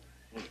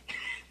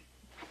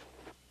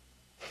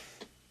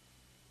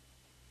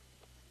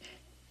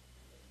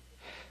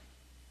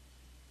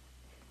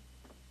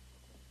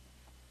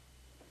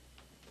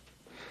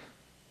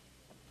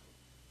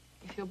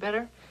 You feel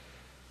better?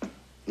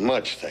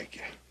 Much, thank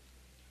you.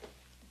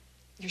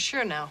 You're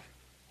sure now?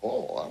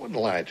 Oh, I wouldn't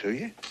lie to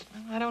you.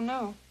 Well, I don't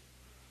know.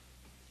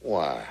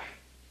 Why?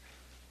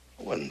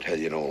 I wouldn't tell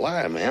you no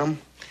lie, ma'am.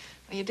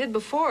 Well, you did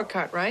before,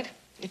 Cartwright.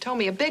 You told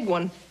me a big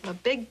one, a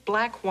big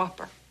black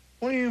whopper.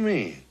 What do you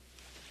mean?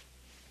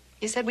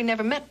 You said we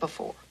never met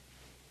before.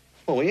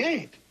 Well, we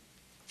ain't.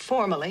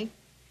 Formally.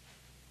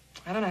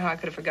 I don't know how I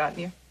could have forgotten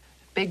you.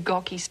 Big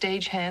gawky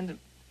stagehand at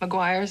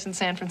McGuire's in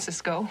San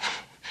Francisco.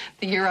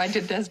 The year I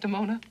did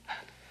Desdemona.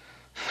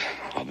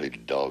 I'll be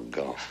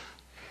doggone.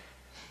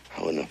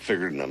 I wouldn't have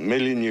figured in a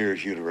million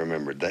years you'd have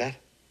remembered that.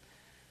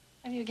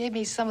 And you gave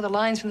me some of the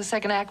lines from the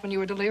second act when you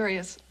were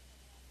delirious.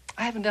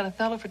 I haven't done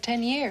Othello for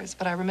 10 years,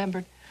 but I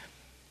remembered.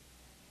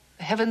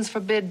 The heavens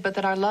forbid but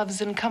that our loves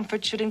in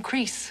comfort should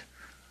increase,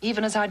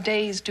 even as our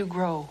days do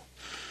grow.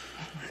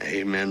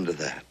 Amen to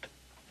that.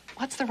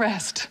 What's the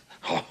rest?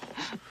 Oh,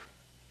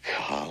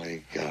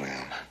 golly,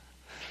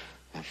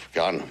 I've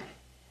forgotten them.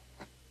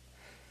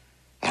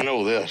 I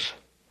know this.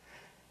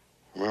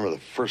 Remember the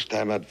first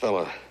time that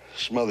fella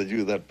smothered you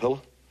with that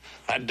pillow?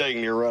 I dang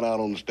near run out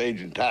on the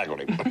stage and tackled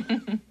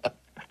him.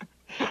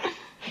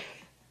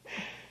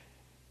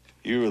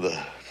 You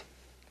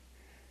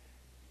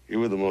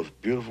were the most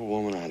beautiful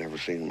woman I'd ever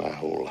seen in my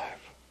whole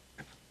life.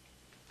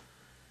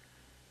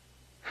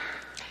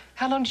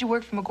 How long did you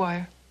work for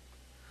McGuire?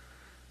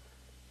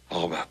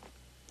 Oh, about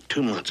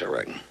 2 months, I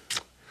reckon.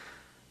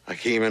 I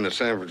came into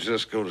San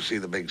Francisco to see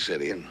the big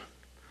city and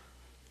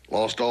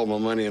lost all my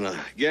money in a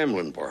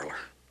gambling parlor.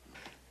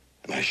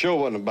 And I sure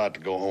wasn't about to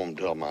go home and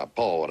tell my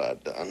pa what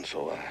I'd done,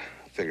 so I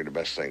figured the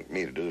best thing for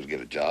me to do is get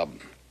a job,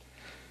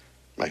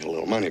 make a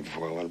little money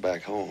before I went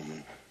back home.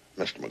 And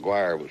Mr.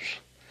 McGuire was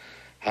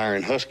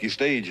hiring husky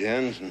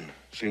stagehands, and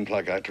seems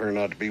like I turned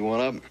out to be one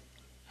of them.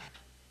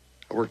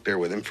 I worked there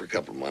with him for a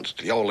couple of months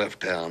till y'all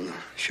left town. The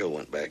show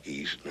went back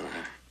east, and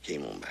I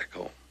came on back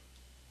home.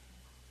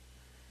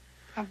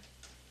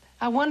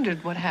 I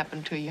wondered what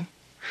happened to you.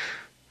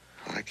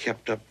 I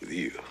kept up with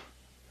you.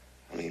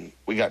 I mean,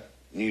 we got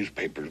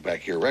newspapers back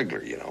here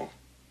regular, you know.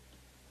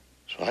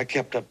 So I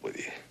kept up with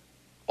you.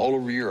 All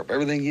over Europe,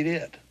 everything you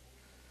did.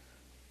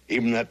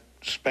 Even that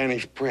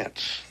Spanish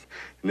prince.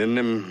 And then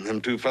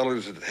them two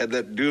fellas that had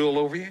that duel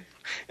over you.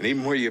 And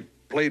even where you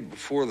played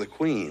before the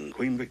Queen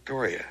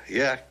Victoria.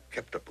 Yeah, I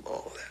kept up with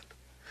all of that.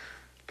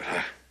 But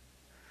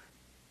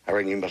I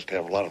reckon you must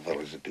have a lot of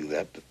fellas that do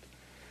that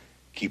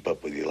keep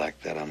up with you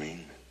like that, I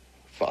mean.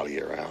 Follow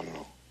you around and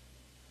all.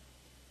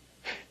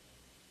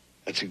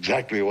 That's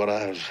exactly what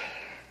I was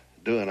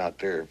doing out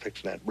there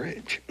fixing that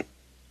bridge.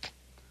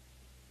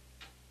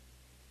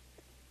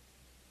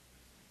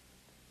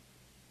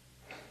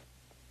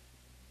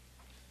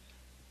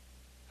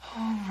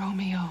 Oh,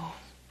 Romeo,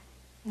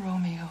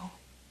 Romeo.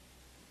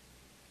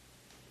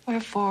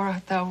 Wherefore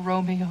art thou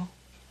Romeo?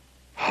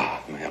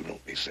 Oh, ma'am,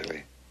 don't be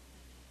silly.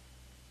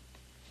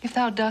 If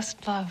thou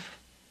dost love,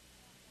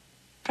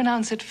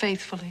 pronounce it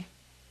faithfully.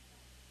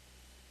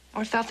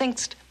 Or if thou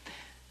think'st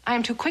I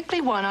am too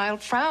quickly won, I'll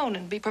frown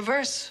and be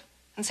perverse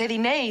and say thee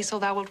nay, so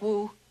thou wilt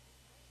woo.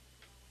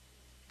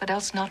 But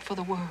else not for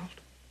the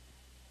world.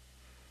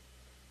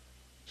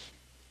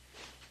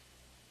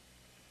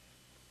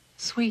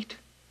 Sweet,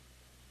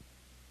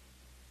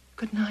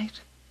 good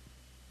night.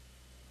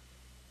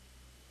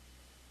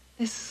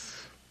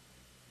 This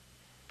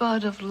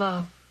bud of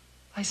love,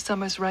 by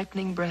summer's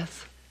ripening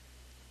breath,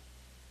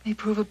 may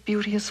prove a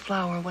beauteous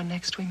flower when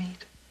next we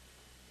meet.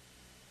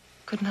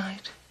 Good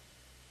night.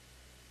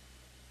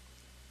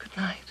 Good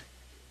night.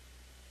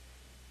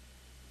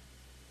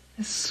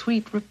 As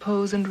sweet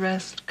repose and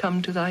rest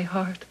come to thy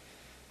heart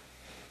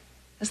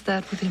as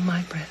that within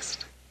my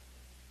breast.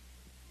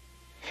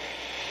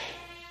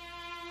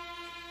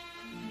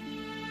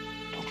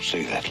 Don't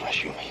say that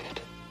unless you mean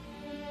it.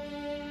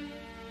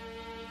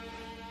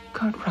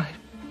 Cartwright.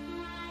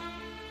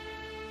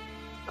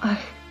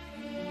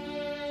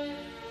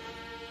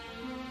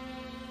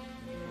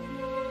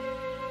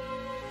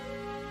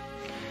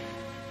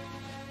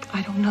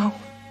 I don't know.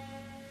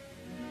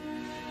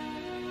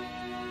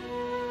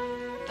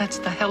 That's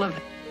the hell of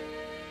it.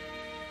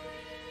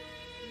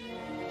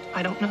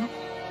 I don't know.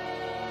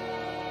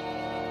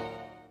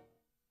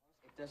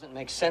 It doesn't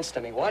make sense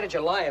to me. Why did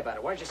you lie about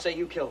it? Why did you say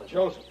you killed him?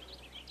 Joseph.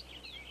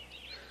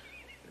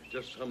 There's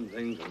just some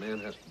things a man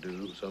has to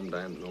do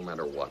sometimes no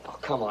matter what. Oh,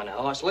 come on now,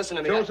 Hoss. Listen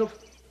to me. Joseph,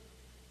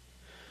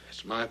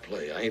 it's my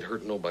play. I ain't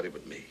hurting nobody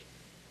but me.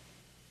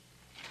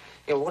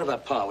 Yeah, well, what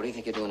about Pa? What do you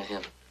think you're doing to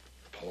him?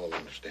 Paul will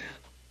understand.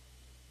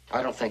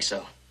 I don't think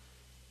so.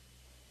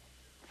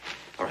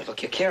 All right,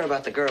 look, you care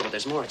about the girl, but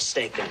there's more at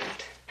stake than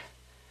that.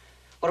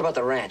 What about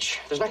the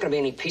ranch? There's not going to be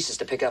any pieces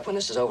to pick up when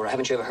this is over.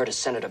 Haven't you ever heard of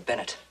Senator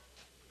Bennett?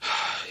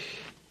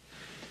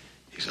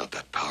 He's not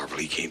that powerful.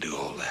 He can't do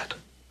all that.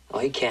 Oh,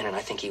 he can, and I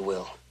think he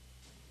will.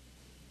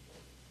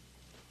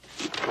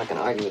 I'm not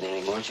going to argue with him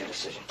anymore. It's your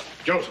decision.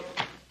 Joseph.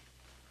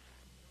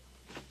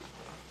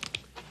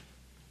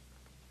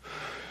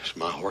 Is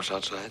my horse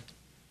outside?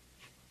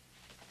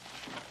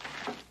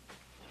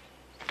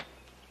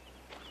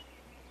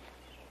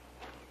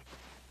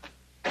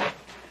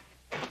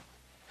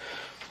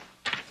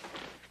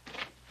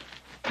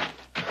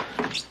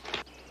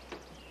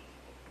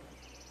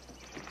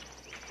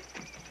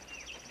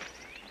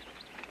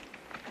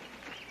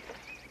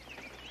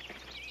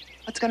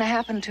 What's going to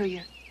happen to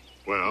you?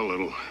 Well,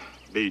 it'll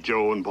be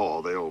Joe and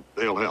Paul. They'll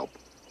help.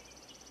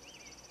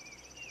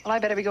 Well, I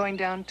better be going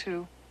down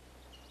too.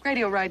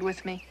 Grady will ride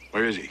with me.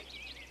 Where is he?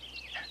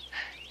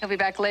 He'll be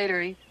back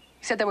later. He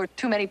said there were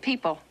too many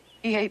people.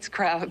 He hates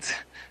crowds.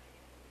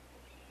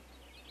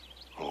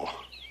 Oh,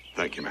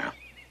 thank you, ma'am.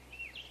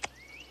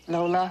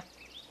 Lola.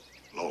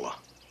 Lola.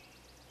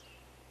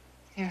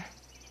 Here.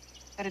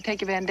 Better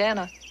take your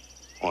bandana.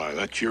 Why,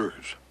 that's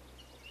yours.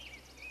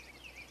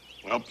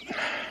 Well,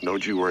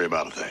 don't you worry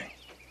about a thing.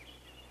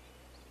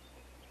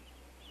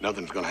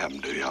 Nothing's gonna happen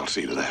to you. I'll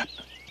see to that.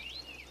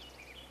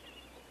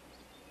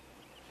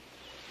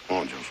 Come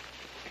on, Joseph.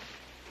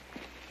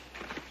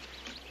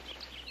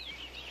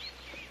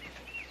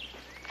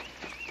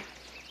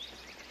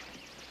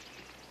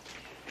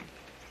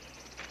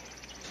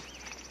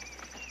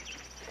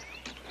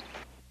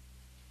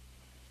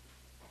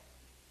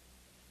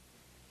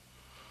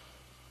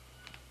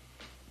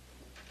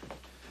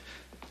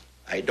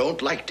 I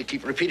don't like to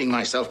keep repeating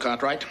myself,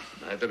 Cartwright.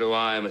 Neither do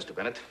I, Mr.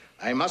 Bennett.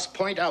 I must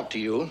point out to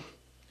you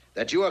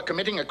that you are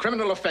committing a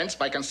criminal offense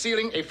by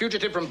concealing a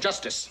fugitive from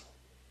justice.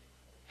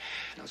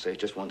 I'll say it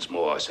just once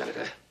more,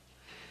 Senator.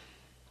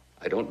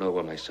 I don't know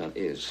where my son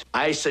is.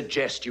 I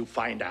suggest you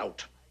find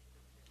out.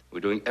 We're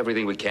doing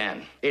everything we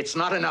can. It's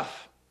not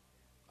enough.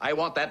 I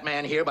want that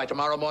man here by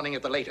tomorrow morning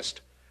at the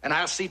latest. And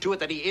I'll see to it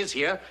that he is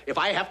here if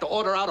I have to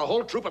order out a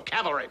whole troop of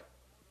cavalry.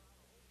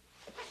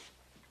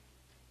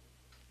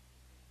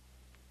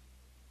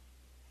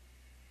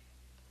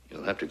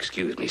 You'll have to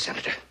excuse me,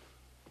 Senator.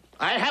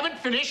 I haven't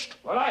finished.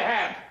 Well, I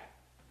have.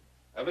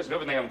 I've listened to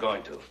everything I'm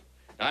going to.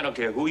 I don't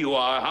care who you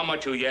are, how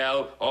much you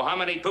yell, or how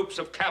many troops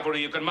of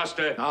cavalry you can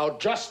muster. Now,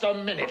 just a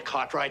minute,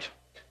 Cartwright.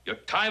 Your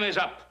time is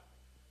up.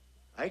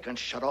 I can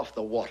shut off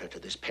the water to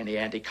this penny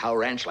ante cow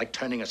ranch like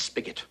turning a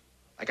spigot.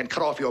 I can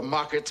cut off your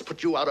markets,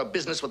 put you out of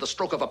business with the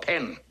stroke of a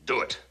pen. Do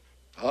it.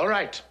 All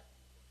right.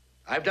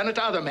 I've done it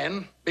to other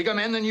men, bigger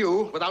men than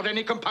you, without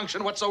any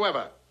compunction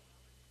whatsoever.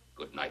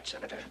 Good night,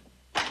 Senator.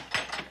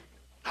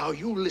 Now,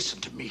 you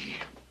listen to me.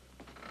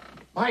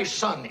 My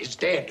son is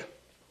dead,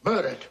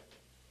 murdered.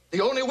 The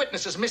only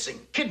witness is missing,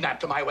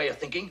 kidnapped to my way of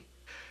thinking.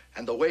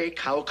 And the way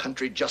cow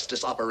country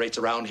justice operates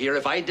around here,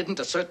 if I didn't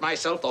assert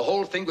myself, the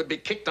whole thing would be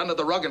kicked under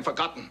the rug and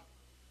forgotten.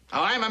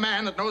 Now, I'm a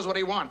man that knows what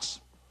he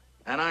wants,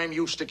 and I'm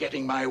used to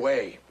getting my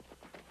way.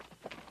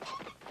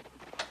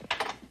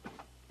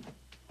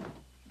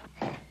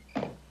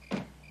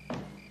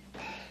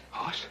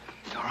 Boss,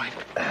 you all right?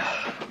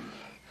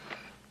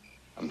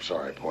 I'm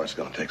sorry, boy. It's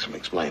gonna take some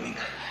explaining.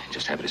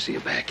 Just happy to see you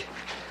back.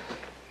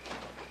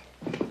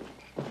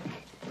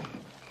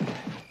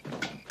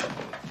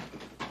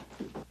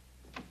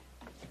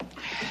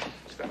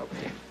 Stand over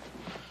here.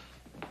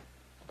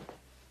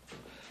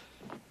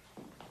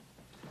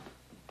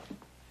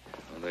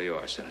 Well, there you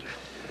are, Senator.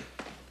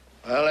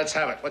 Well, let's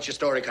have it. What's your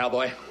story,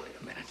 cowboy? Wait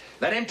a minute.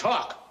 Let him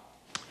talk.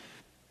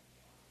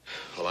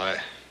 Well, I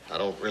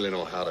don't really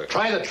know how to...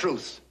 Try the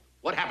truth.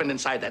 What happened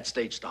inside that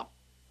stage stop?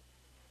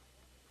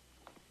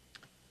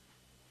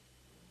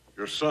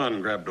 Your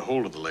son grabbed a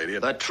hold of the lady.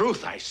 The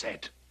truth, I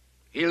said.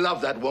 He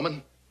loved that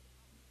woman.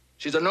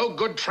 She's a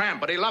no-good tramp,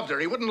 but he loved her.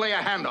 He wouldn't lay a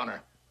hand on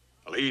her.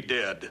 Well, he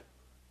did.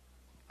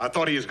 I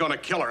thought he was going to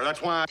kill her.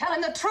 That's why... Tell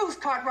him the truth,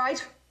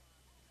 Cartwright.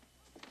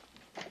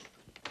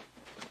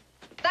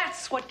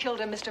 That's what killed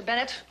him, Mr.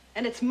 Bennett,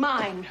 and it's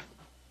mine.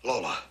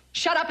 Lola.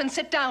 Shut up and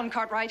sit down,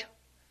 Cartwright.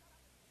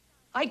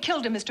 I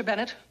killed him, Mr.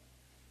 Bennett,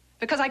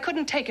 because I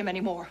couldn't take him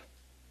anymore.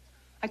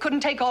 I couldn't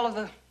take all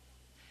of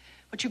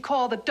what you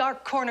call the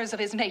dark corners of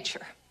his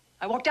nature.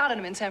 I walked out on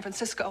him in San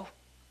Francisco,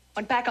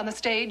 went back on the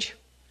stage,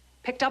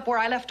 picked up where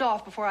I left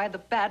off before I had the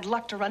bad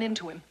luck to run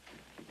into him.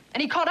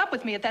 And he caught up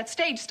with me at that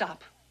stage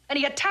stop, and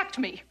he attacked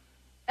me,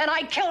 and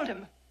I killed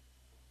him.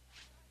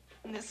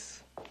 And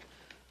this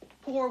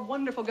poor,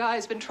 wonderful guy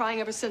has been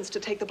trying ever since to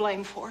take the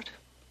blame for it.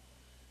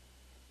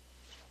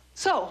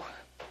 So,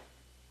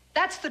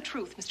 that's the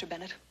truth, Mr.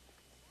 Bennett.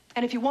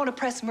 And if you want to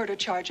press murder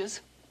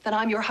charges, then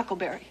I'm your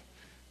huckleberry.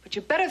 But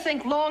you better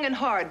think long and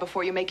hard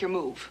before you make your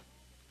move.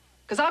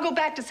 Because I'll go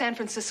back to San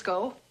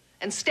Francisco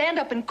and stand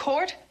up in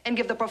court and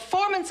give the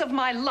performance of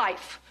my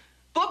life.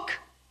 Book,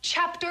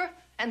 chapter,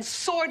 and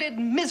sordid,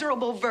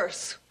 miserable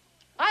verse.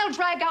 I'll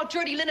drag out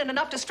dirty linen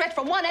enough to stretch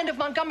from one end of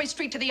Montgomery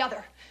Street to the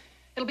other.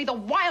 It'll be the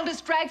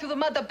wildest drag through the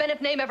mud the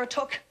Bennett name ever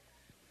took.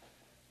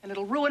 And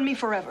it'll ruin me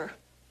forever.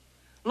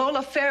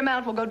 Lola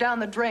Fairmount will go down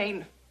the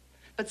drain.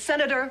 But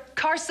Senator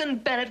Carson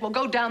Bennett will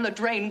go down the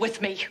drain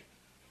with me.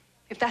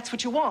 If that's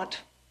what you want,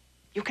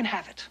 you can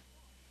have it.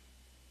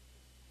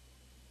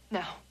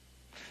 Now,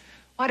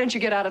 why don't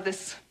you get out of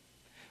this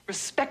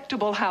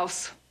respectable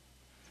house?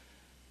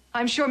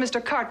 I'm sure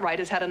Mr. Cartwright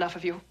has had enough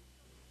of you.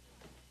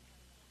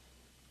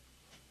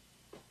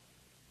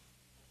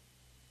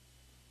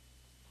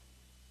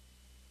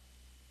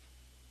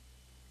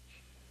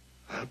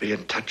 I'll be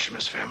in touch,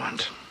 Miss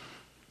Fairmont.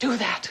 Do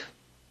that.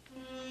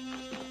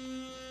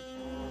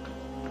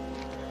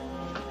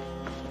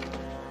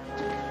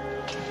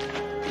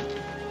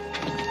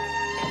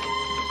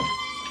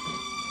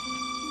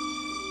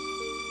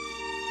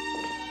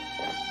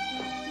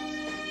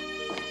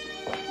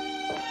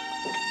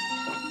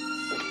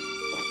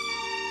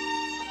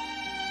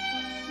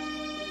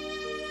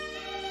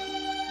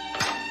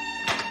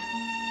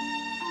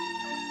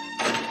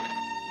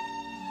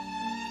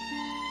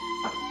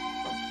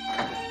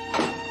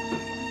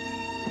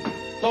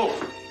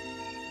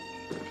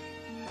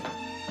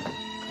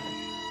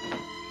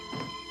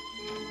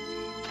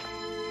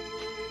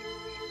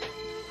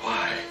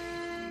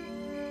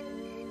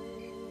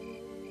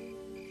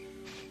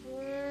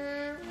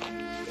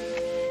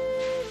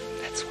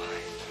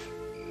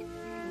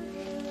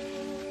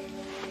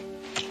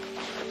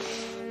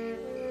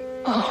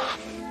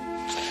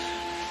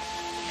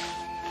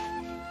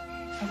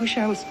 I wish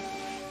I was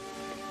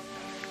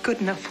good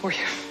enough for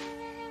you.